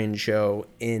Acacia Strain show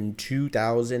in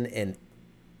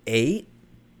 2008.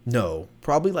 No,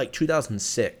 probably like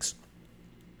 2006.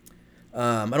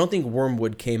 I don't think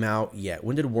Wormwood came out yet.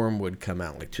 When did Wormwood come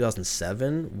out? Like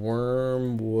 2007?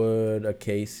 Wormwood,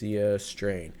 Acacia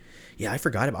Strain. Yeah, I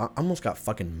forgot about it. I almost got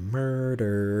fucking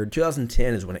murdered.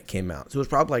 2010 is when it came out. So it was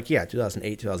probably like,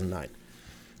 2008, 2009.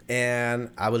 And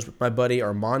I was with my buddy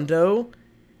Armando,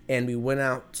 and we went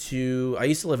out to... I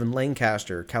used to live in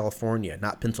Lancaster, California,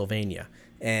 not Pennsylvania.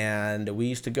 And we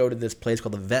used to go to this place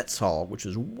called the Vets Hall, which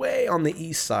is way on the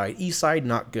east side. East side,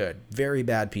 not good. Very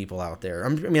bad people out there.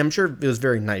 I'm sure it was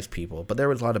very nice people, but there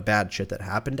was a lot of bad shit that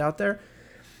happened out there.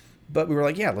 But we were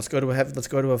like, let's go to a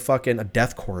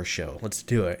deathcore show. Let's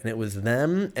do it. And it was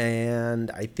them and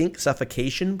I think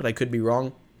Suffocation, but I could be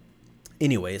wrong.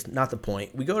 Anyways, not the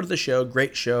point. We go to the show,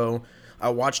 great show. I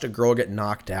watched a girl get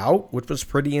knocked out, which was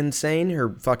pretty insane. Her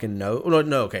fucking nose.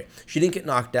 No, okay. She didn't get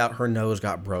knocked out. Her nose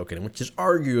got broken, which is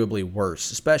arguably worse,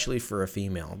 especially for a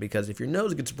female. Because if your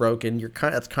nose gets broken,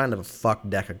 that's kind of a fucked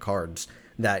deck of cards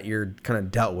that you're kind of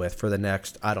dealt with for the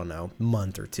next, I don't know,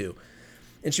 month or two.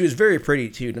 And she was very pretty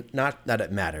too. Not that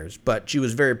it matters, but she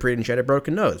was very pretty and she had a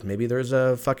broken nose. Maybe there's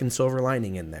a fucking silver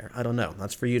lining in there. I don't know.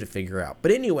 That's for you to figure out.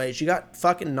 But anyway, she got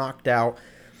fucking knocked out.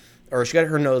 Or she got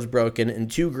her nose broken, and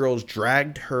two girls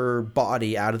dragged her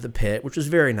body out of the pit, which was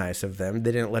very nice of them.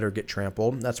 They didn't let her get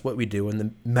trampled. That's what we do in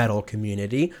the metal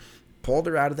community. Pulled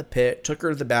her out of the pit, took her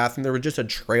to the bathroom. There was just a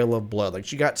trail of blood. Like,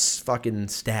 she got fucking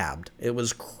stabbed. It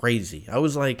was crazy. I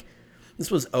was like,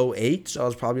 this was '08, so I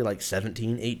was probably like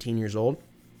 17, 18 years old.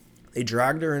 They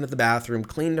dragged her into the bathroom,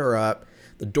 cleaned her up.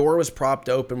 The door was propped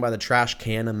open by the trash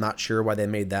can. I'm not sure why they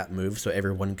made that move so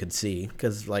everyone could see,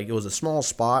 because, like, it was a small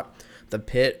spot. The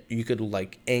pit, you could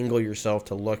like angle yourself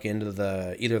to look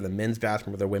into either the men's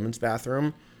bathroom or the women's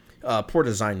bathroom. Poor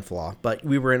design flaw, but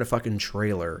we were in a fucking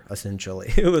trailer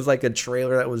essentially. It was like a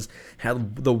trailer that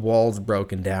had the walls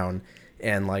broken down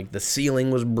and like the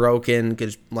ceiling was broken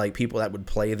because like people that would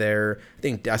play there. I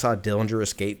think I saw Dillinger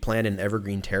Escape Plan in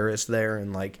Evergreen Terrace there,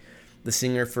 and like the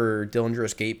singer for Dillinger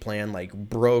Escape Plan like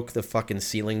broke the fucking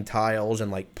ceiling tiles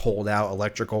and like pulled out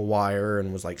electrical wire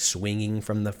and was like swinging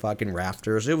from the fucking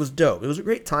rafters. It was dope. It was a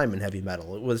great time in heavy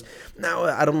metal. It was, now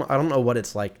I don't know what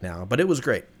it's like now, but it was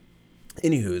great.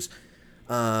 Anywho's,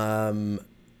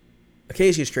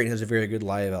 Acacia Strain has a very good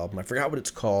live album. I forgot what it's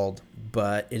called,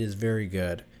 but it is very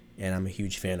good, and I'm a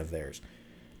huge fan of theirs.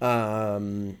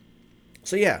 So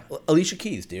yeah, Alicia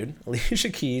Keys, dude. Alicia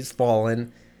Keys,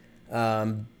 Fallen.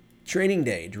 Training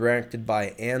Day, directed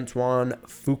by Antoine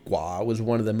Fuqua, was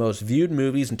one of the most viewed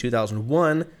movies in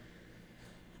 2001.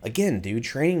 Again, dude,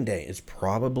 Training Day is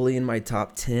probably in my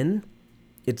top 10.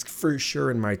 It's for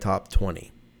sure in my top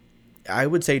 20. I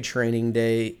would say Training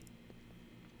Day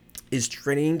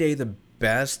the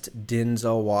best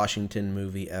Denzel Washington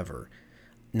movie ever.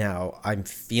 Now, I'm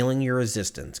feeling your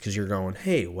resistance because you're going,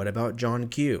 hey, what about John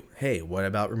Q? Hey, what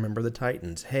about Remember the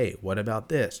Titans? Hey, what about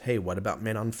this? Hey, what about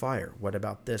Men on Fire? What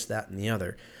about this, that, and the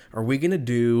other? Are we going to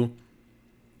do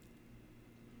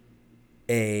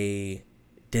a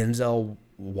Denzel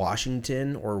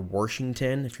Washington or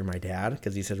Washington, if you're my dad,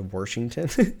 because he said Washington,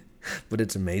 but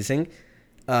it's amazing,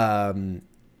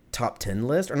 top 10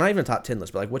 list, or not even a top 10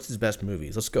 list, but like what's his best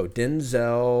movies? Let's go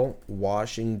Denzel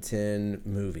Washington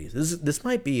movies. This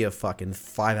might be a fucking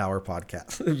 5-hour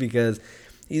podcast because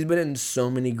he's been in so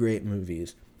many great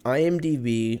movies.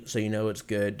 IMDb, so you know it's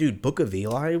good. Dude, Book of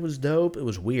Eli was dope. It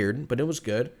was weird, but it was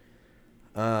good.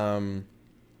 Antoine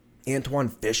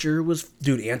Fisher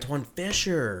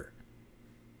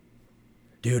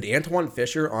Antoine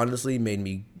Fisher honestly made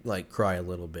me like cry a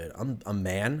little bit. I'm a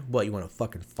man. What, you want to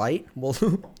fucking fight? Well,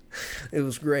 it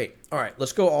was great. All right,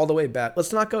 let's go all the way back.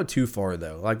 Let's not go too far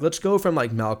though. Like, let's go from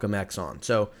like Malcolm X on.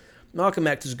 So Malcolm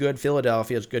X is good.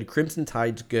 Philadelphia is good. Crimson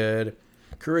Tide's good.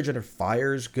 Courage Under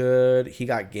Fire is good. He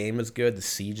Got Game is good. The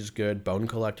Siege is good. Bone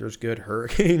Collector is good.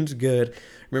 Hurricane's good.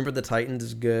 Remember the Titans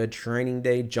is good. Training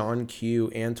Day, John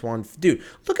Q, Antoine. Dude,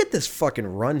 look at this fucking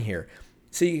run here.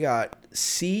 So you got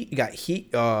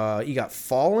you got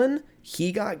Fallen,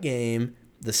 He Got Game,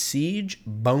 The Siege,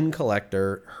 Bone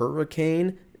Collector,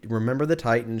 Hurricane, Remember the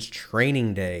Titans,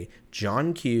 Training Day,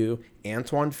 John Q,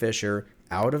 Antoine Fisher,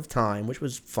 Out of Time, which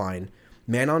was fine,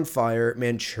 Man on Fire,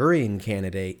 Manchurian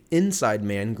Candidate, Inside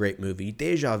Man, great movie,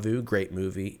 Deja Vu, great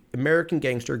movie, American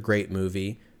Gangster, great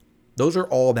movie. Those are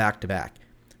all back to back.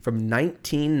 From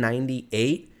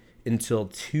 1998 until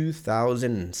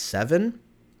 2007.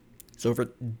 So for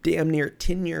damn near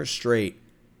 10 years straight,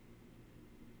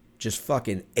 just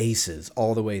fucking aces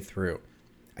all the way through.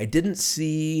 I didn't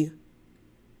see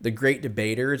The Great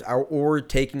Debaters or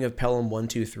Taking of Pelham 1,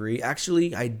 2, 3.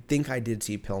 Actually, I think I did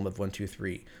see Pelham of 1, 2,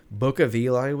 3. Book of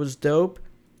Eli was dope.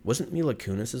 Wasn't Mila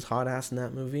Kunis' hot ass in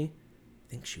that movie? I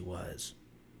think she was.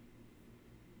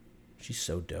 She's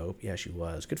so dope. Yeah, she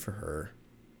was. Good for her.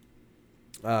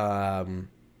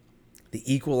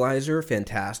 The Equalizer,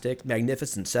 fantastic.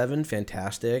 Magnificent Seven,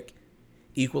 fantastic.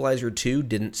 Equalizer 2,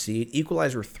 didn't see it.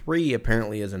 Equalizer 3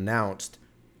 apparently is announced.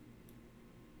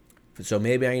 So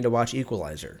maybe I need to watch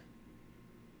Equalizer.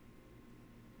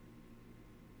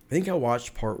 I think I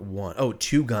watched part 1. Oh,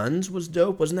 Two Guns was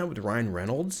dope. Wasn't that with Ryan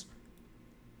Reynolds?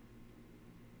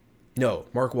 No,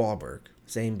 Mark Wahlberg.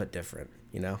 Same but different,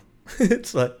 you know?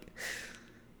 It's like,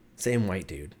 same white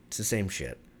dude. It's the same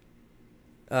shit.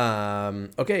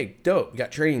 Okay, dope. We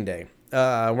got Training Day.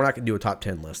 We're not going to do a top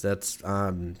 10 list. That's,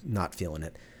 not feeling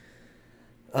it.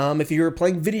 If you were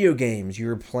playing video games, you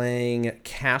were playing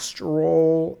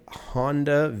Castrol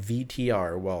Honda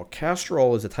VTR. Well,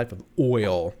 Castrol is a type of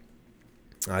oil,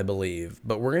 I believe.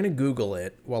 But we're going to Google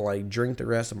it while I drink the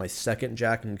rest of my second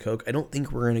Jack and Coke. I don't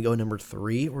think we're going to go number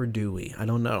 3, or do we? I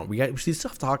don't know. We got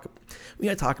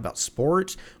to talk about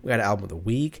sports. We got an album of the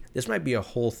week. This might be a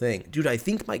whole thing. Dude, I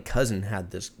think my cousin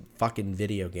had this fucking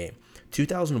video game.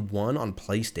 2001 on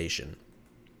PlayStation.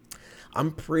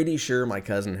 I'm pretty sure my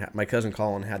cousin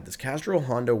Colin had this Castrol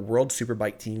Honda World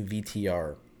Superbike Team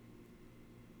VTR.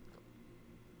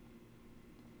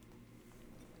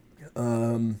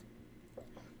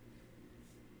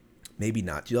 Maybe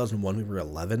not. 2001, we were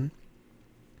 11.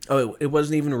 Oh, it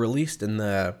wasn't even released in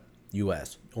the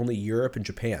U.S. Only Europe and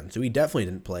Japan. So we definitely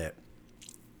didn't play it.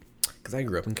 Because I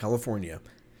grew up in California.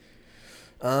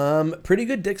 Pretty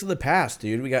good dicks of the past,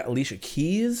 dude. We got Alicia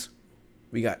Keys.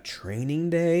 We got Training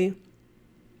Day.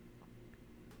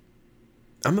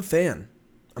 I'm a fan.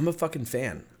 I'm a fucking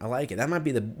fan. I like it. That might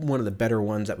be one of the better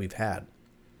ones that we've had.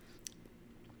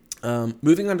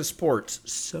 Moving on to sports.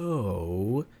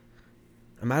 So,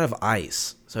 I'm out of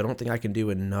ice. So I don't think I can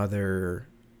do another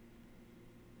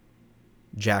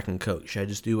Jack and Coke. Should I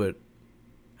just do it?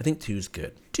 I think 2's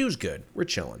good. 2's good. We're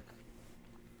chilling.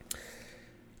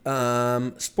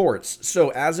 Sports. So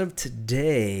as of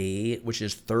today, which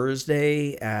is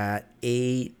Thursday at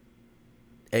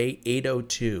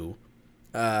 8:02,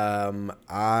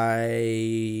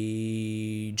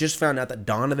 I just found out that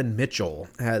Donovan Mitchell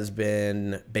has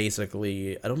been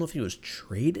basically, I don't know if he was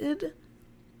traded.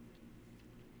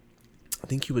 I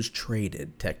think he was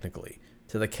traded technically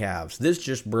to the Cavs. This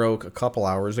just broke a couple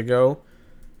hours ago.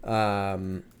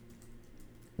 We're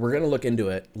going to look into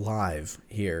it live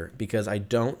here because I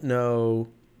don't know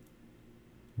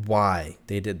why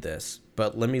they did this.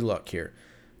 But let me look here.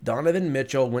 Donovan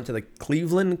Mitchell went to the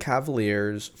Cleveland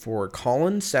Cavaliers for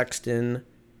Colin Sexton.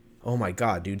 Oh my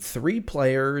God, dude. 3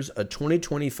 players, a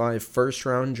 2025 first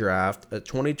round draft, a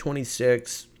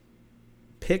 2026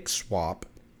 pick swap,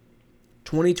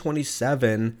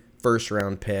 2027 first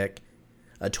round pick,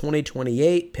 a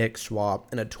 2028 pick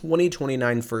swap, and a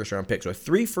 2029 first round pick. So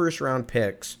 3 first round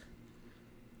picks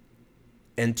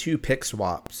and 2 pick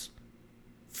swaps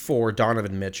for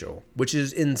Donovan Mitchell, which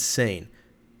is insane.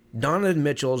 Donovan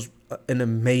Mitchell's an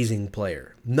amazing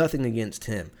player. Nothing against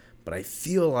him. But I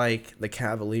feel like the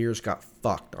Cavaliers got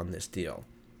fucked on this deal.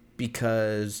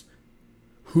 Because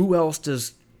who else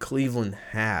does Cleveland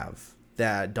have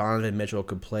that Donovan Mitchell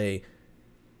could play?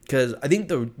 Because I think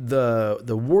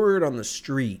the word on the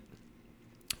street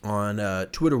on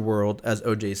Twitter world, as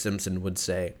O.J. Simpson would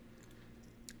say,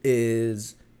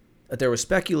 is that there was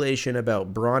speculation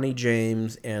about Bronny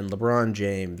James and LeBron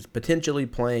James potentially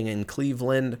playing in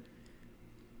Cleveland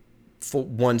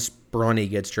once Bronny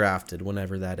gets drafted,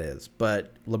 whenever that is.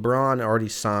 But LeBron already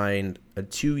signed a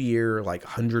 2-year, like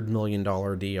 $100 million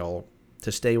deal to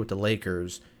stay with the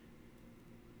Lakers.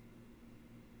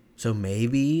 So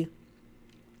maybe,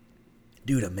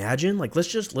 dude, imagine, like, let's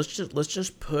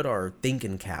just put our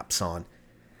thinking caps on.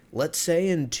 Let's say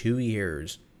in 2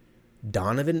 years,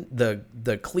 Donovan, the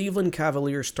Cleveland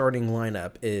Cavaliers starting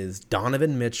lineup is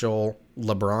Donovan Mitchell,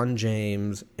 LeBron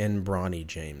James, and Bronny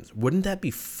James. Wouldn't that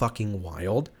be fucking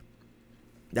wild?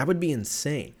 That would be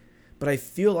insane. But I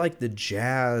feel like the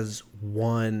Jazz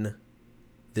won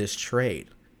this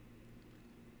trade.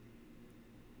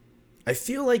 I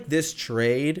feel like this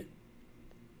trade,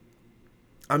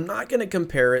 I'm not going to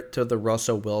compare it to the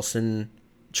Russell Wilson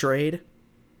trade,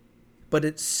 but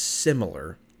it's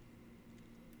similar.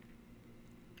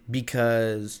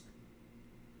 Because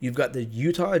you've got the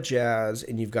Utah Jazz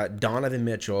and you've got Donovan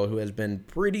Mitchell, who has been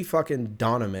pretty fucking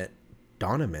dominant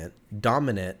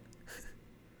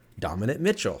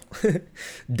Mitchell.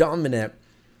 Dominant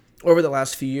over the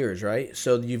last few years, right?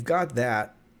 So you've got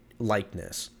that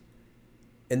likeness.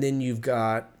 And then you've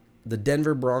got the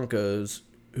Denver Broncos,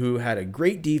 who had a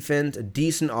great defense, a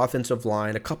decent offensive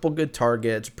line, a couple good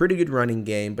targets, pretty good running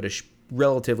game, but a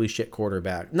relatively shit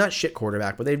quarterback. Not shit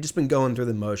quarterback, but they've just been going through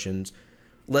the motions.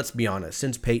 Let's be honest,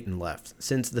 since Peyton left,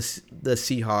 since the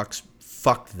Seahawks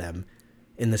fucked them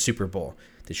in the Super Bowl.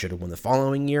 They should have won the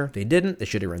following year. They didn't. They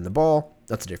should have run the ball.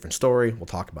 That's a different story. We'll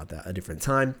talk about that a different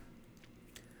time.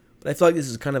 But I feel like this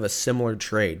is kind of a similar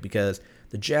trade because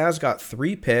the Jazz got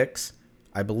 3 picks.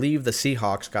 I believe the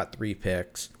Seahawks got 3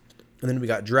 picks. And then we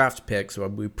got draft picks. So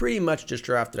we pretty much just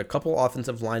drafted a couple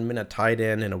offensive linemen, a tight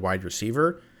end, and a wide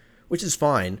receiver, which is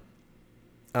fine.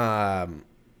 I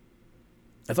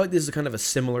feel like this is kind of a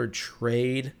similar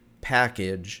trade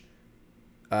package.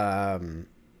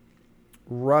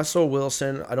 Russell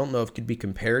Wilson, I don't know if it could be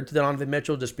compared to Donovan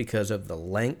Mitchell just because of the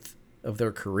length of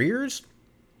their careers.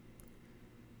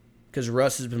 because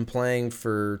Russ has been playing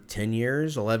for 10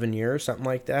 years, 11 years, something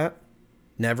like that.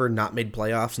 Never not made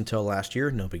playoffs until last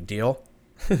year. No big deal.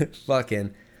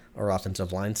 Fucking our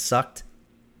offensive line sucked.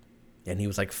 And he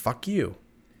was like, fuck you.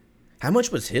 How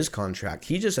much was his contract?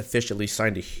 He just officially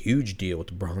signed a huge deal with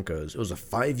the Broncos. It was a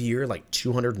 5-year, like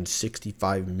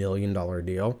 $265 million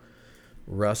deal.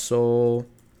 Russell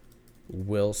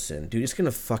Wilson. Dude, it's going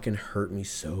to fucking hurt me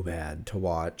so bad to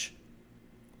watch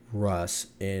Russ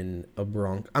in a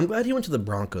I'm glad he went to the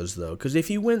Broncos, though. Because if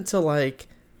he went to, like...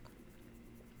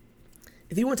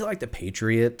 If he went to, like, the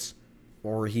Patriots,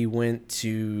 or he wouldn't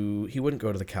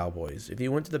go to the Cowboys. If he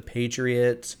went to the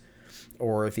Patriots,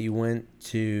 or if he went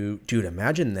to... Dude,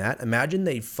 imagine that. Imagine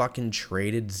they fucking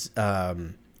traded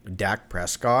Dak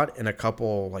Prescott and a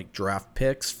couple, like, draft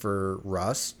picks for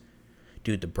Russ.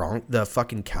 Dude, the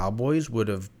fucking Cowboys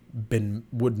would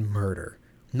murder.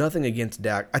 Nothing against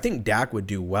Dak. I think Dak would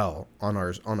do well on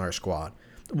our squad.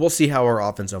 We'll see how our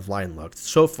offensive line looked.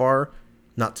 So far,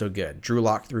 not so good. Drew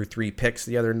Lock threw 3 picks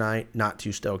the other night. Not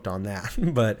too stoked on that.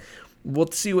 But we'll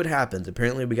see what happens.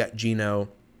 Apparently, we got Geno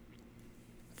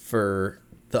for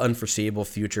the unforeseeable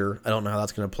future. I don't know how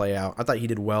that's going to play out. I thought he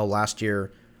did well last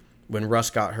year when Russ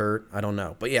got hurt. I don't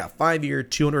know. But yeah, 5-year,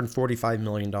 $245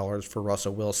 million for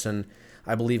Russell Wilson.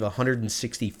 I believe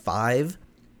 165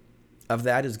 of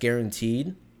that is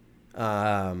guaranteed.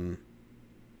 Or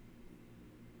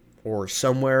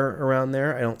somewhere around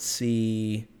there. I don't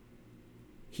see...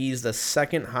 He's the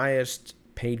second highest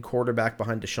paid quarterback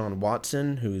behind Deshaun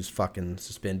Watson, who's fucking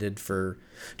suspended for...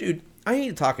 Dude, I need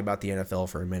to talk about the NFL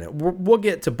for a minute. We'll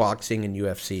get to boxing and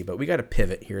UFC, but we got to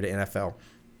pivot here to NFL.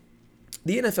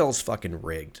 The NFL is fucking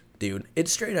rigged, dude.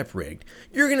 It's straight up rigged.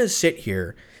 You're going to sit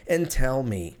here and tell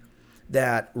me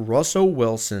that Russell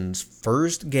Wilson's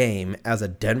first game as a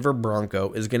Denver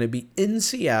Bronco is going to be in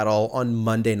Seattle on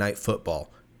Monday Night Football.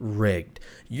 Rigged.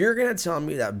 You're going to tell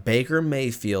me that Baker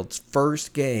Mayfield's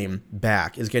first game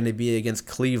back is going to be against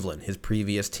Cleveland, his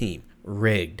previous team.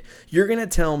 Rigged. You're going to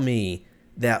tell me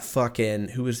that fucking...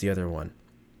 Who was the other one?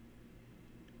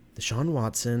 Deshaun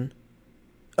Watson.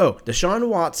 Oh, Deshaun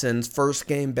Watson's first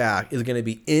game back is going to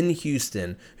be in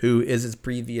Houston, who is his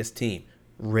previous team.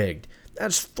 Rigged.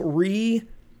 That's three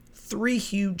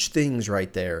huge things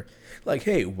right there. Like,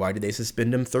 hey, why did they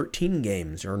suspend him 13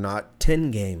 games or not 10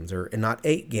 games or not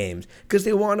 8 games? Because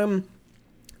they want him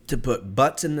to put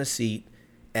butts in the seat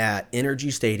at Energy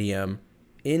Stadium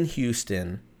in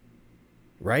Houston,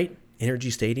 right? Energy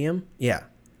Stadium? Yeah.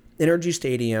 Energy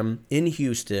Stadium in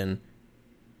Houston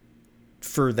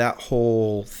for that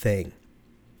whole thing.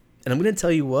 And I'm going to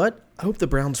tell you what, I hope the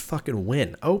Browns fucking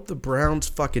win. I hope the Browns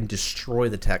fucking destroy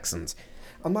the Texans.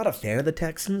 I'm not a fan of the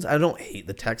Texans. I don't hate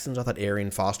the Texans. I thought Arian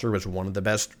Foster was one of the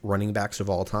best running backs of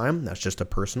all time. That's just a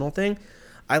personal thing.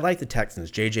 I like the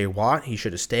Texans. J.J. Watt, he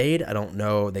should have stayed. I don't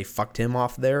know. They fucked him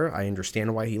off there. I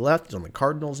understand why he left. He's on the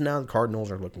Cardinals now. The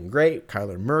Cardinals are looking great.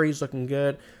 Kyler Murray's looking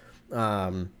good.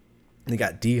 They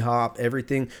got D-Hop,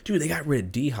 everything. Dude, they got rid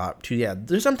of D-Hop, too. Yeah,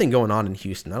 there's something going on in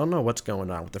Houston. I don't know what's going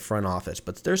on with the front office,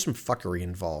 but there's some fuckery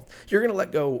involved. You're going to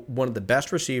let go one of the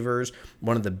best receivers,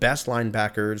 one of the best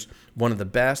linebackers, one of the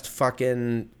best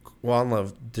fucking... Well, I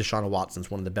love Deshaun Watson's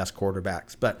one of the best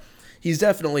quarterbacks, but he's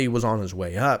definitely was on his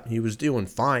way up. He was doing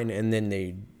fine, and then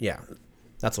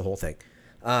that's the whole thing.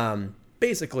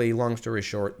 Basically, long story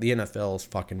short, the NFL is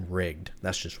fucking rigged.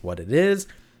 That's just what it is.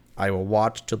 I will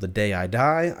watch till the day I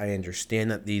die. I understand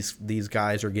that these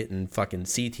guys are getting fucking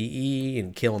CTE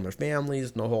and killing their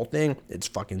families and the whole thing. It's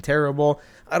fucking terrible.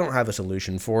 I don't have a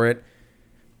solution for it.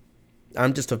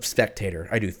 I'm just a spectator.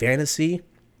 I do fantasy.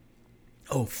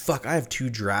 Oh, fuck. I have 2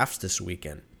 drafts this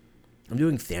weekend. I'm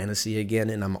doing fantasy again,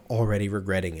 and I'm already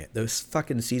regretting it. This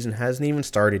fucking season hasn't even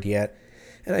started yet,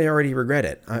 and I already regret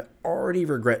it. I already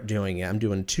regret doing it. I'm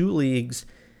doing 2 leagues,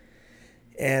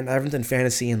 and I haven't done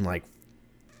fantasy in like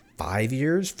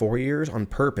 4 years on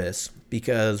purpose,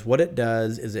 because what it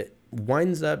does is it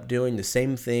winds up doing the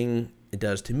same thing it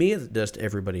does to me as it does to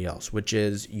everybody else, which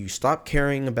is you stop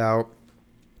caring about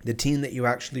the team that you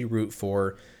actually root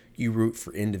for. You root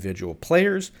for individual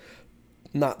players,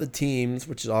 not the teams,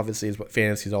 which is obviously is what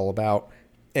fantasy is all about.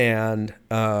 And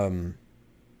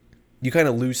you kind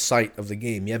of lose sight of the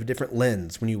game. You have a different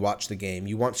lens when you watch the game.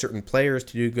 You want certain players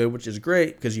to do good, which is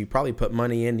great because you probably put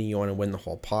money in and you want to win the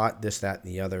whole pot, this, that,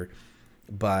 and the other.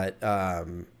 But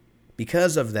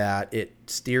because of that, it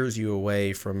steers you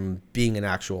away from being an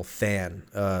actual fan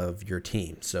of your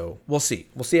team. So we'll see.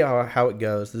 We'll see how it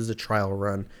goes. This is a trial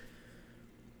run.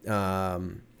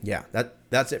 Yeah,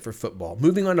 that's it for football.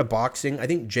 Moving on to boxing, I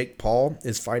think Jake Paul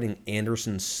is fighting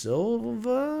Anderson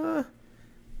Silva.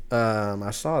 I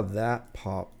saw that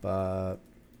pop up.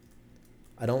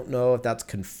 I don't know if that's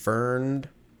confirmed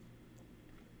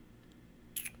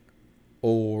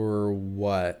or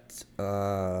what.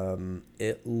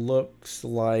 It looks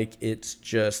like it's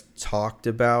just talked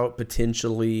about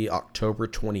potentially October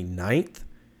 29th,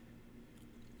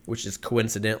 which is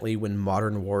coincidentally when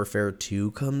Modern Warfare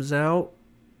 2 comes out.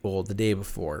 Well, the day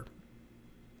before.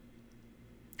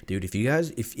 Dude,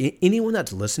 if anyone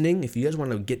that's listening, if you guys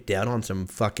want to get down on some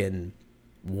fucking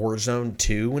Warzone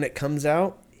 2 when it comes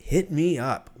out, hit me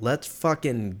up. Let's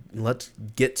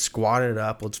get squatted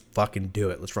up. Let's fucking do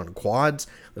it. Let's run quads.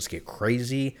 Let's get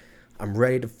crazy. I'm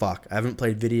ready to fuck. I haven't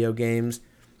played video games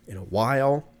in a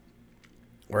while,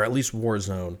 or at least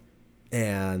Warzone,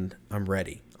 and I'm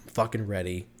ready. I'm fucking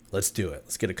ready. Let's do it.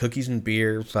 Let's get a cookies and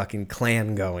beer fucking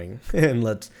clan going, and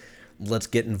let's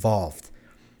get involved.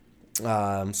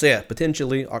 So yeah,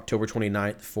 potentially October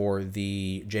 29th for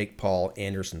the Jake Paul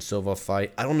Anderson Silva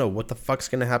fight. I don't know what the fuck's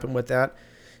gonna happen with that.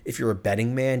 If you're a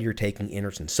betting man, you're taking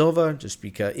Anderson Silva just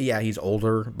because, yeah, he's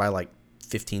older by like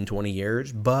 15, 20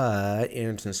 years, but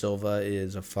Anderson Silva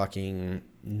is a fucking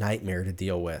nightmare to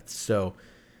deal with. So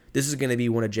this is going to be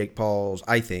one of Jake Paul's,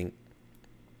 I think.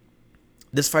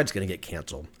 This fight's going to get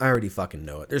canceled. I already fucking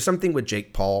know it. There's something with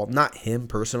Jake Paul, not him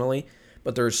personally,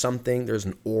 but there's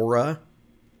an aura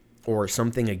or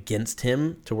something against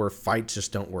him to where fights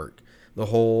just don't work. The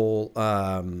whole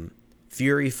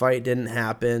Fury fight didn't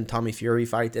happen. Tommy Fury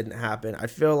fight didn't happen. I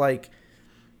feel like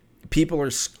people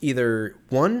are either,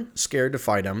 one, scared to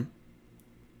fight him,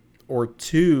 or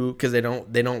two, because they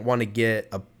don't want to get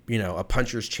a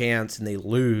puncher's chance and they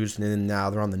lose, and then now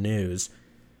they're on the news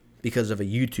because of a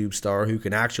YouTube star who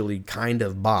can actually kind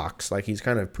of box. Like, he's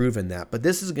kind of proven that. But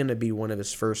this is going to be one of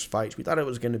his first fights. We thought it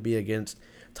was going to be against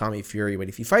Tommy Fury, but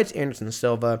if he fights Anderson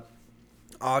Silva,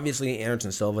 obviously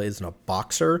Anderson Silva isn't a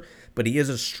boxer, but he is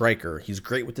a striker. He's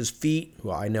great with his feet,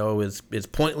 who I know is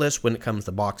pointless when it comes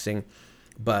to boxing.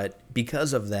 But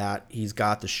because of that, he's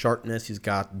got the sharpness, he's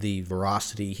got the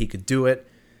veracity, he could do it.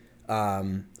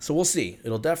 So we'll see.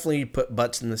 It'll definitely put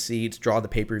butts in the seats, draw the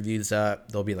pay-per-views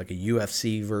up. There'll be like a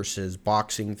UFC versus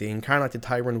boxing thing, kind of like the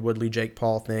Tyron Woodley, Jake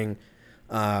Paul thing.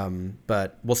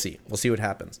 But we'll see. We'll see what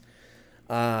happens.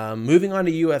 Moving on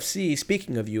to UFC.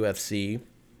 Speaking of UFC,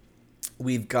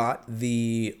 we've got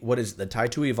the Tai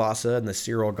Tuivasa and the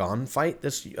Cyril Gane fight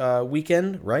this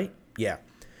weekend, right? Yeah.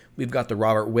 We've got the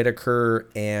Robert Whittaker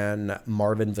and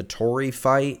Marvin Vettori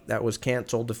fight that was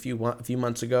canceled a few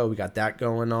months ago. We got that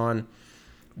going on.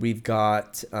 We've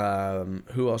got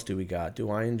who else do we got? Do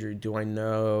I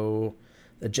know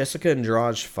the Jessica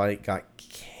Andrade fight got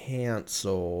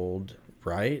canceled,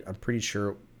 right? I'm pretty sure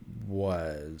it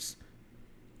was.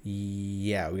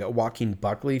 Yeah, we got Joaquin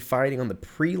Buckley fighting on the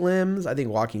prelims. I think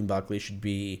Joaquin Buckley should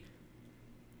be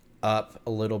up a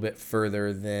little bit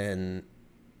further than...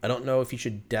 I don't know if he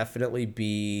should definitely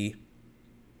be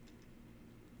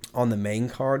on the main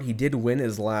card. He did win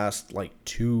his last,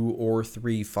 2 or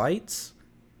 3 fights.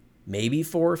 Maybe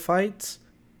 4 fights.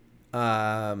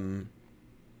 I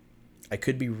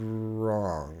could be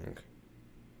wrong.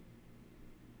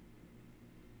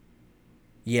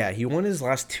 Yeah, he won his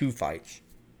last 2 fights.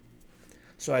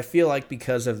 So I feel like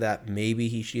because of that, maybe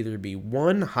he should either be,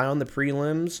 1, high on the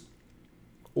prelims,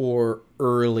 or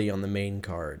early on the main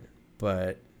card.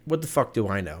 But... what the fuck do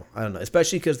I know? I don't know.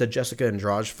 Especially because the Jessica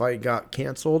Andrade fight got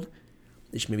canceled.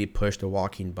 They should maybe push the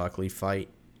Joaquin Buckley fight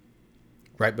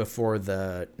right before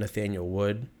the Nathaniel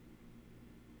Wood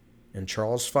and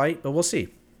Charles fight. But we'll see.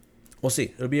 We'll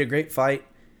see. It'll be a great fight.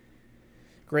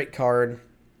 Great card.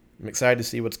 I'm excited to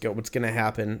see what's going to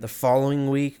happen. The following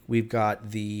week, we've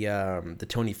got the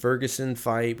Tony Ferguson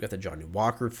fight. We've got the Johnny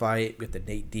Walker fight. We've got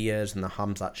the Nate Diaz and the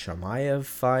Khamzat Chimaev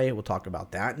fight. We'll talk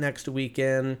about that next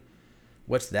weekend.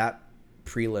 What's that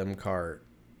prelim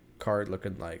card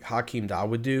looking like? Hakeem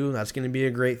Dawodu, that's going to be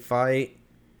a great fight.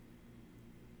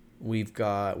 We're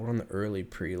on the early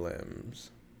prelims.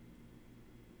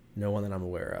 No one that I'm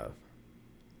aware of.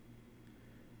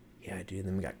 Yeah, dude.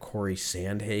 Then we got Corey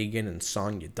Sandhagen and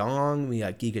Song Yadong. We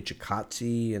got Giga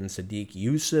Chikadze and Sadiq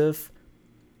Youssef.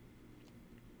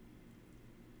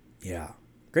 Yeah.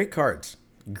 Great cards.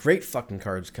 Great fucking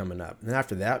cards coming up. And then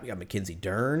after that, we got Mackenzie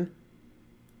Dern.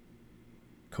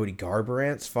 Cody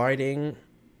Garbrandt's fighting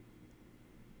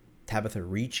Tabitha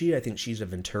Ricci. I think she's a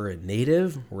Ventura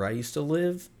native, where I used to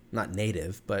live. Not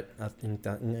native, but I think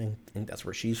that's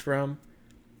where she's from.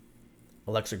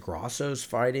 Alexa Grasso's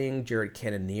fighting Jared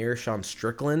Cannonier, Sean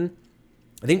Strickland.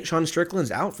 I think Sean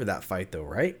Strickland's out for that fight, though,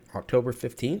 right? October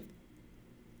 15th?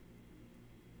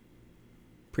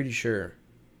 Pretty sure.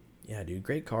 Yeah, dude,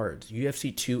 great cards.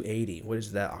 UFC 280. What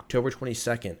is that? October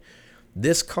 22nd.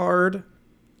 This card...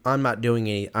 I'm not doing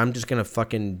any. I'm just going to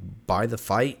fucking buy the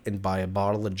fight and buy a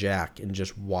bottle of Jack and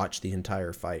just watch the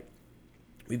entire fight.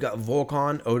 We've got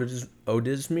Volkan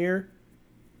Odismir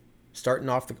starting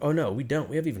off the... Oh, no, we don't.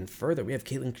 We have even further. We have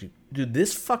Caitlin... Dude,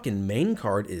 this fucking main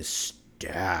card is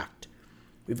stacked.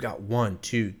 We've got 1,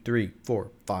 2, 3,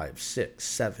 4, 5, 6,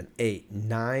 7, 8,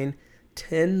 9,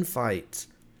 10 fights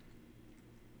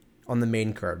on the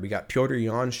main card. We got Petr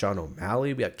Yan, Sean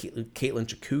O'Malley. We got Caitlin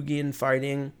Chookagian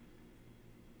fighting.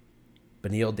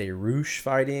 Beneil Dariush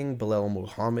fighting. Belal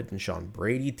Muhammad and Sean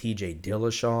Brady. TJ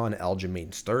Dillashaw and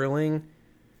Aljamain Sterling.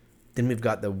 Then we've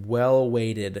got the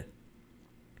well-weighted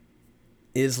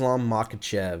Islam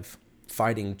Makhachev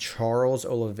fighting Charles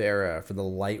Oliveira for the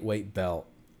lightweight belt.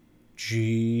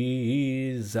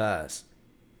 Jesus.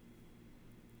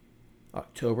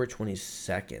 October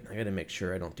 22nd. I gotta make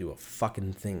sure I don't do a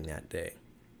fucking thing that day.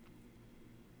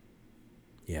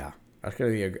 Yeah, that's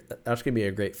gonna be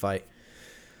a great fight.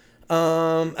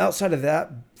 Outside of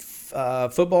that,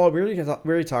 football. We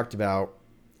already talked about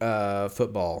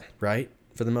football, right?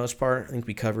 For the most part, I think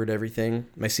we covered everything.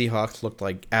 My Seahawks looked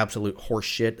like absolute horse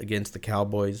shit against the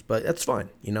Cowboys, but that's fine.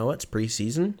 You know what? It's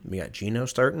preseason. We got Geno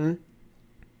starting.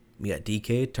 We got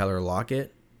DK, Tyler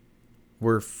Lockett.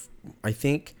 I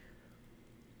think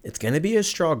it's going to be a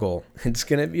struggle. It's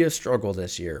going to be a struggle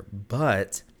this year,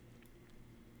 but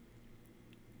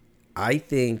I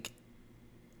think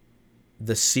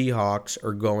the Seahawks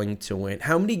are going to win.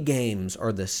 How many games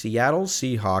are the Seattle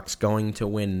Seahawks going to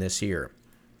win this year?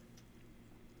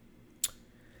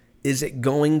 Is it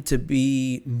going to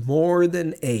be more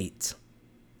than 8?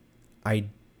 I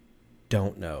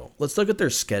don't know. Let's look at their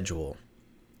schedule.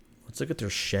 Seattle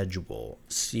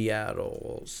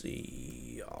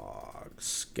Seahawks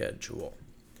schedule.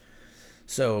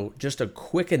 So just a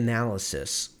quick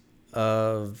analysis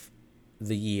of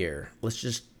the year. Let's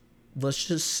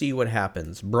just see what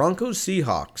happens. Broncos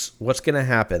Seahawks. What's going to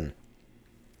happen?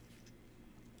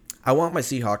 I want my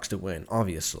Seahawks to win,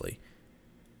 obviously.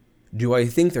 Do I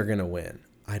think they're going to win?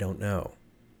 I don't know.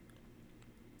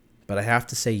 But I have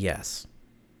to say yes.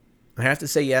 I have to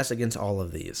say yes against all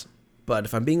of these. But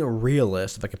if I'm being a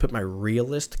realist, if I can put my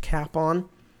realist cap on,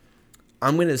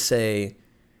 I'm going to say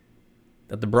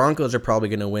that the Broncos are probably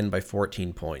going to win by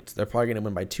 14 points. They're probably going to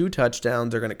win by 2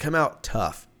 touchdowns. They're going to come out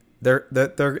tough. They're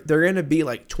going to be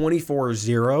like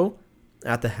 24-0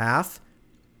 at the half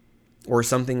or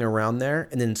something around there.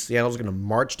 And then Seattle's going to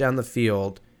march down the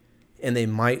field, and they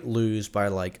might lose by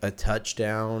like a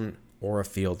touchdown or a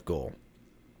field goal.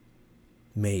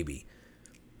 Maybe.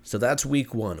 So that's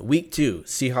week 1. Week 2,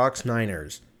 Seahawks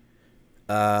Niners.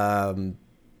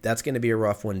 That's going to be a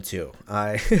rough one too.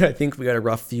 I think we got a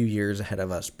rough few years ahead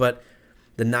of us. But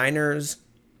the Niners,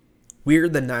 we're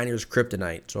the Niners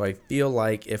kryptonite. So I feel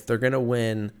like if they're going to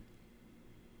win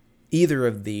either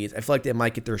of these, I feel like they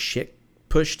might get their shit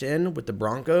pushed in with the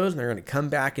Broncos, and they're going to come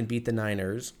back and beat the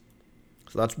Niners.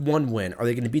 So that's one win. Are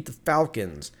they going to beat the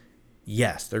Falcons?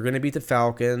 Yes, they're going to beat the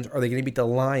Falcons. Are they going to beat the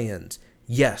Lions?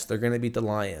 Yes, they're going to beat the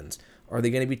Lions. Are they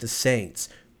going to beat the Saints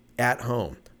at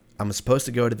home? I'm supposed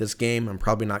to go to this game. I'm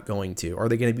probably not going to. Are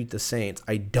they going to beat the Saints?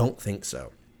 I don't think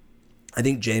so. I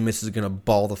think Jameis is going to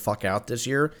ball the fuck out this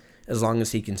year as long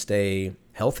as he can stay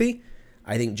healthy.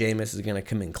 I think Jameis is going to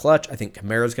come in clutch. I think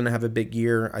Kamara's going to have a big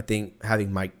year. I think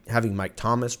having Mike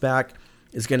Thomas back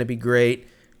is going to be great.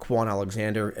 Quan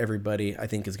Alexander, everybody, I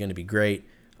think is going to be great.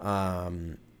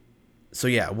 So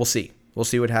yeah, we'll see. We'll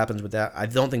see what happens with that. I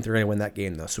don't think they're going to win that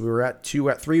game, though. So we were at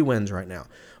 3 wins right now.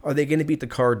 Are they going to beat the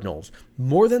Cardinals?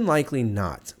 More than likely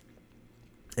not.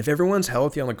 If everyone's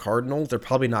healthy on the Cardinals, they're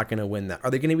probably not going to win that.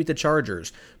 Are they going to beat the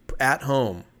Chargers at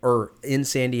home or in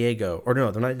San Diego? Or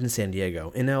no, they're not in San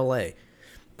Diego. In L.A.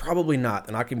 Probably not.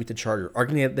 They're not going to beat the Chargers. Are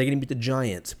they going to beat the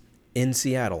Giants in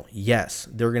Seattle? Yes,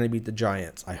 they're going to beat the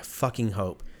Giants. I fucking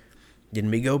hope.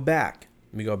 Then we go back.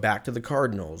 We go back to the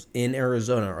Cardinals in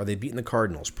Arizona. Are they beating the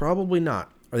Cardinals? Probably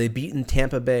not. Are they beating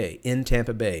Tampa Bay in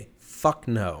Tampa Bay? Fuck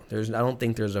no. I don't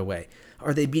think there's a way.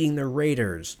 Are they beating the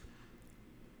Raiders?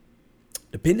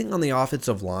 Depending on the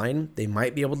offensive line, they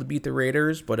might be able to beat the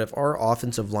Raiders, but if our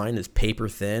offensive line is paper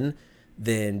thin,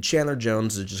 then Chandler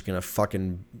Jones is just going to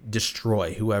fucking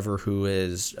destroy whoever who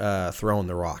is throwing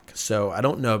the rock. So I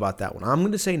don't know about that one. I'm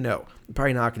going to say no. They're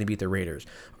probably not going to beat the Raiders.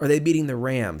 Are they beating the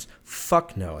Rams?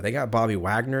 Fuck no. They got Bobby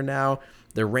Wagner now.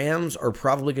 The Rams are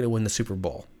probably going to win the Super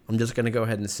Bowl. I'm just going to go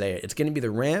ahead and say it. It's going to be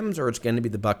the Rams or it's going to be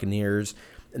the Buccaneers.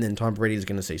 And then Tom Brady is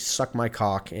going to say, suck my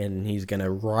cock, and he's going to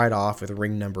ride off with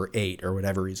ring number 8 or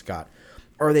whatever he's got.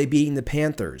 Are they beating the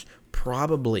Panthers?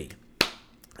 Probably.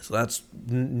 So that's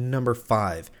number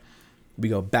 5. We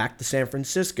go back to San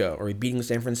Francisco. Are we beating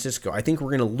San Francisco? I think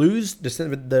we're going to lose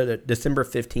the December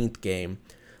 15th game.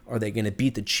 Are they going to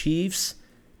beat the Chiefs?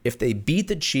 If they beat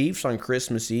the Chiefs on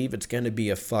Christmas Eve, it's going to be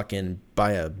a fucking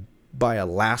by a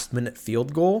last minute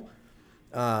field goal.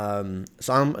 So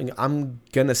I'm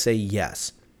going to say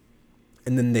yes.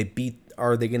 And then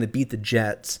are they going to beat the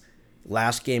Jets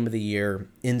last game of the year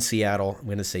in Seattle? I'm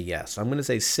going to say yes. So I'm going to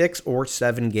say 6 or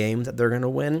 7 games that they're going to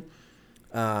win.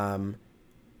 And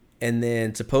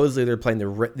then supposedly they're playing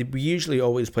we usually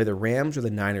always play the Rams or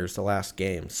the Niners the last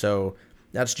game. So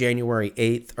that's January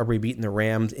 8th. Are we beating the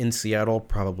Rams in Seattle?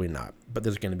 Probably not. But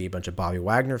there's going to be a bunch of Bobby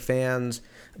Wagner fans,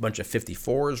 a bunch of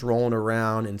 54s rolling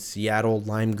around in Seattle,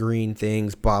 lime green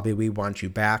things, Bobby, we want you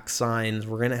back signs.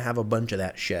 We're going to have a bunch of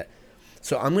that shit.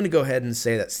 So I'm going to go ahead and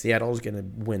say that Seattle is going to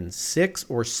win 6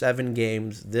 or 7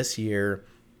 games this year,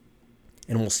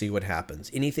 and we'll see what happens.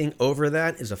 Anything over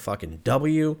that is a fucking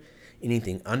W.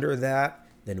 Anything under that,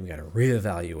 then we got to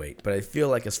reevaluate. But I feel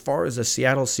like as far as a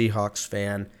Seattle Seahawks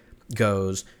fan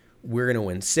goes, we're going to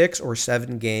win 6 or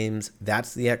 7 games.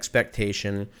 That's the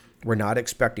expectation. We're not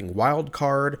expecting wild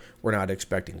card. We're not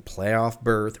expecting playoff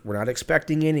berth. We're not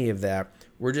expecting any of that.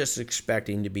 We're just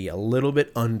expecting to be a little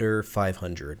bit under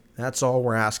 500. That's all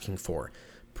we're asking for.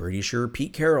 Pretty sure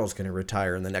Pete Carroll's going to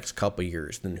retire in the next couple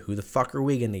years. Then who the fuck are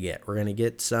we going to get? We're going to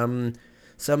get some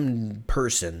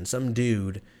person, some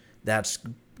dude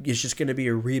it's just going to be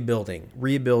a rebuilding.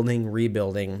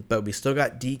 But we still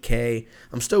got DK.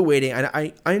 I'm still waiting.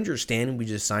 I understand we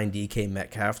just signed DK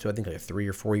Metcalf to I think like a 3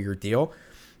 or 4 year deal.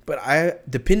 But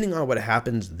depending on what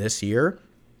happens this year,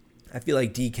 I feel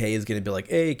like DK is going to be like,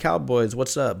 hey, Cowboys,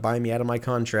 what's up? Buy me out of my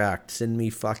contract. Send me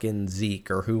fucking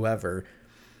Zeke or whoever.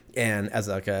 And as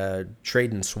like a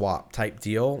trade and swap type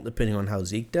deal, depending on how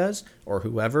Zeke does or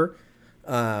whoever.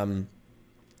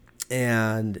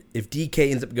 And if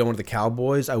DK ends up going to the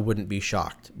Cowboys, I wouldn't be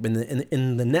shocked.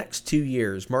 In the next 2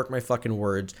 years, mark my fucking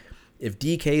words, if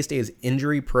DK stays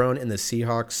injury prone and the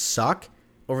Seahawks suck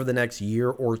over the next year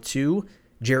or two,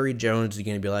 Jerry Jones is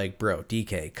going to be like, bro,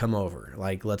 DK, come over.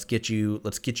 Like, let's get you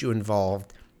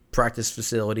involved. Practice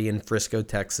facility in Frisco,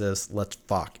 Texas. Let's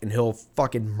fuck. And he'll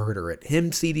fucking murder it.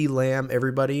 Him, CeeDee Lamb,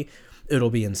 everybody. It'll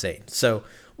be insane. So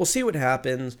we'll see what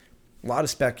happens. A lot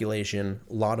of speculation,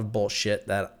 a lot of bullshit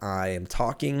that I am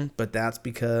talking, but that's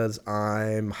because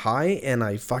I'm high and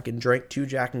I fucking drank 2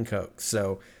 Jack and Coke.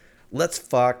 So let's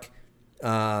fuck.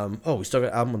 We still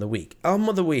got album of the week. Album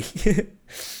of the week.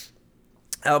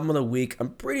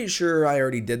 I'm pretty sure I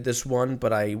already did this one,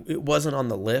 but it wasn't on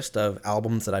the list of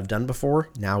albums that I've done before.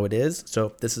 Now it is. So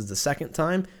if this is the second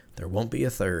time, there won't be a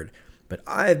third. But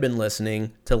I've been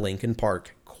listening to Linkin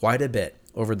Park quite a bit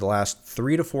over the last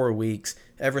 3 to 4 weeks,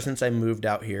 ever since I moved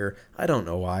out here. I don't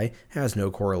know why. It has no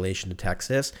correlation to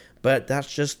Texas, but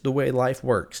that's just the way life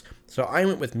works. So I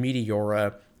went with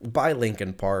Meteora by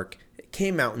Linkin Park. It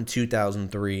came out in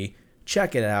 2003.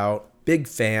 Check it out. Big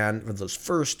fan of those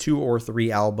first 2 or 3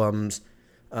 albums.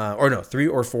 3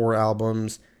 or 4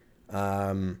 albums.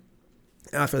 After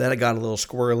that, it got a little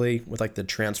squirrely with like the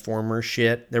Transformers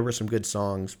shit. There were some good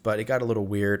songs, but it got a little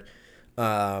weird.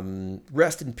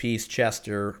 Rest in peace,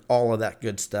 Chester, all of that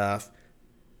good stuff.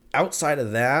 Outside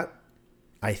of that,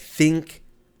 I think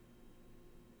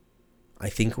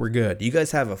we're good. You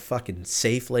guys have a fucking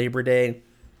safe Labor Day.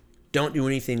 Don't do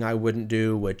anything I wouldn't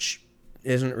do, which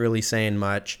isn't really saying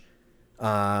much.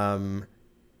 Yeah,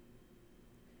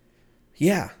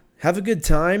 have a good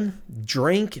time.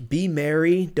 Drink, be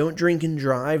merry. Don't drink and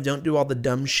drive. Don't do all the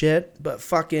dumb shit, but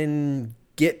fucking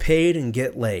get paid and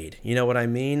get laid. You know what I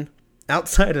mean?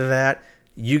 Outside of that,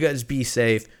 you guys be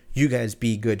safe. You guys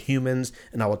be good humans.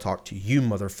 And I will talk to you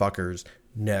motherfuckers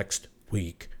next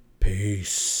week.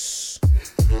 Peace.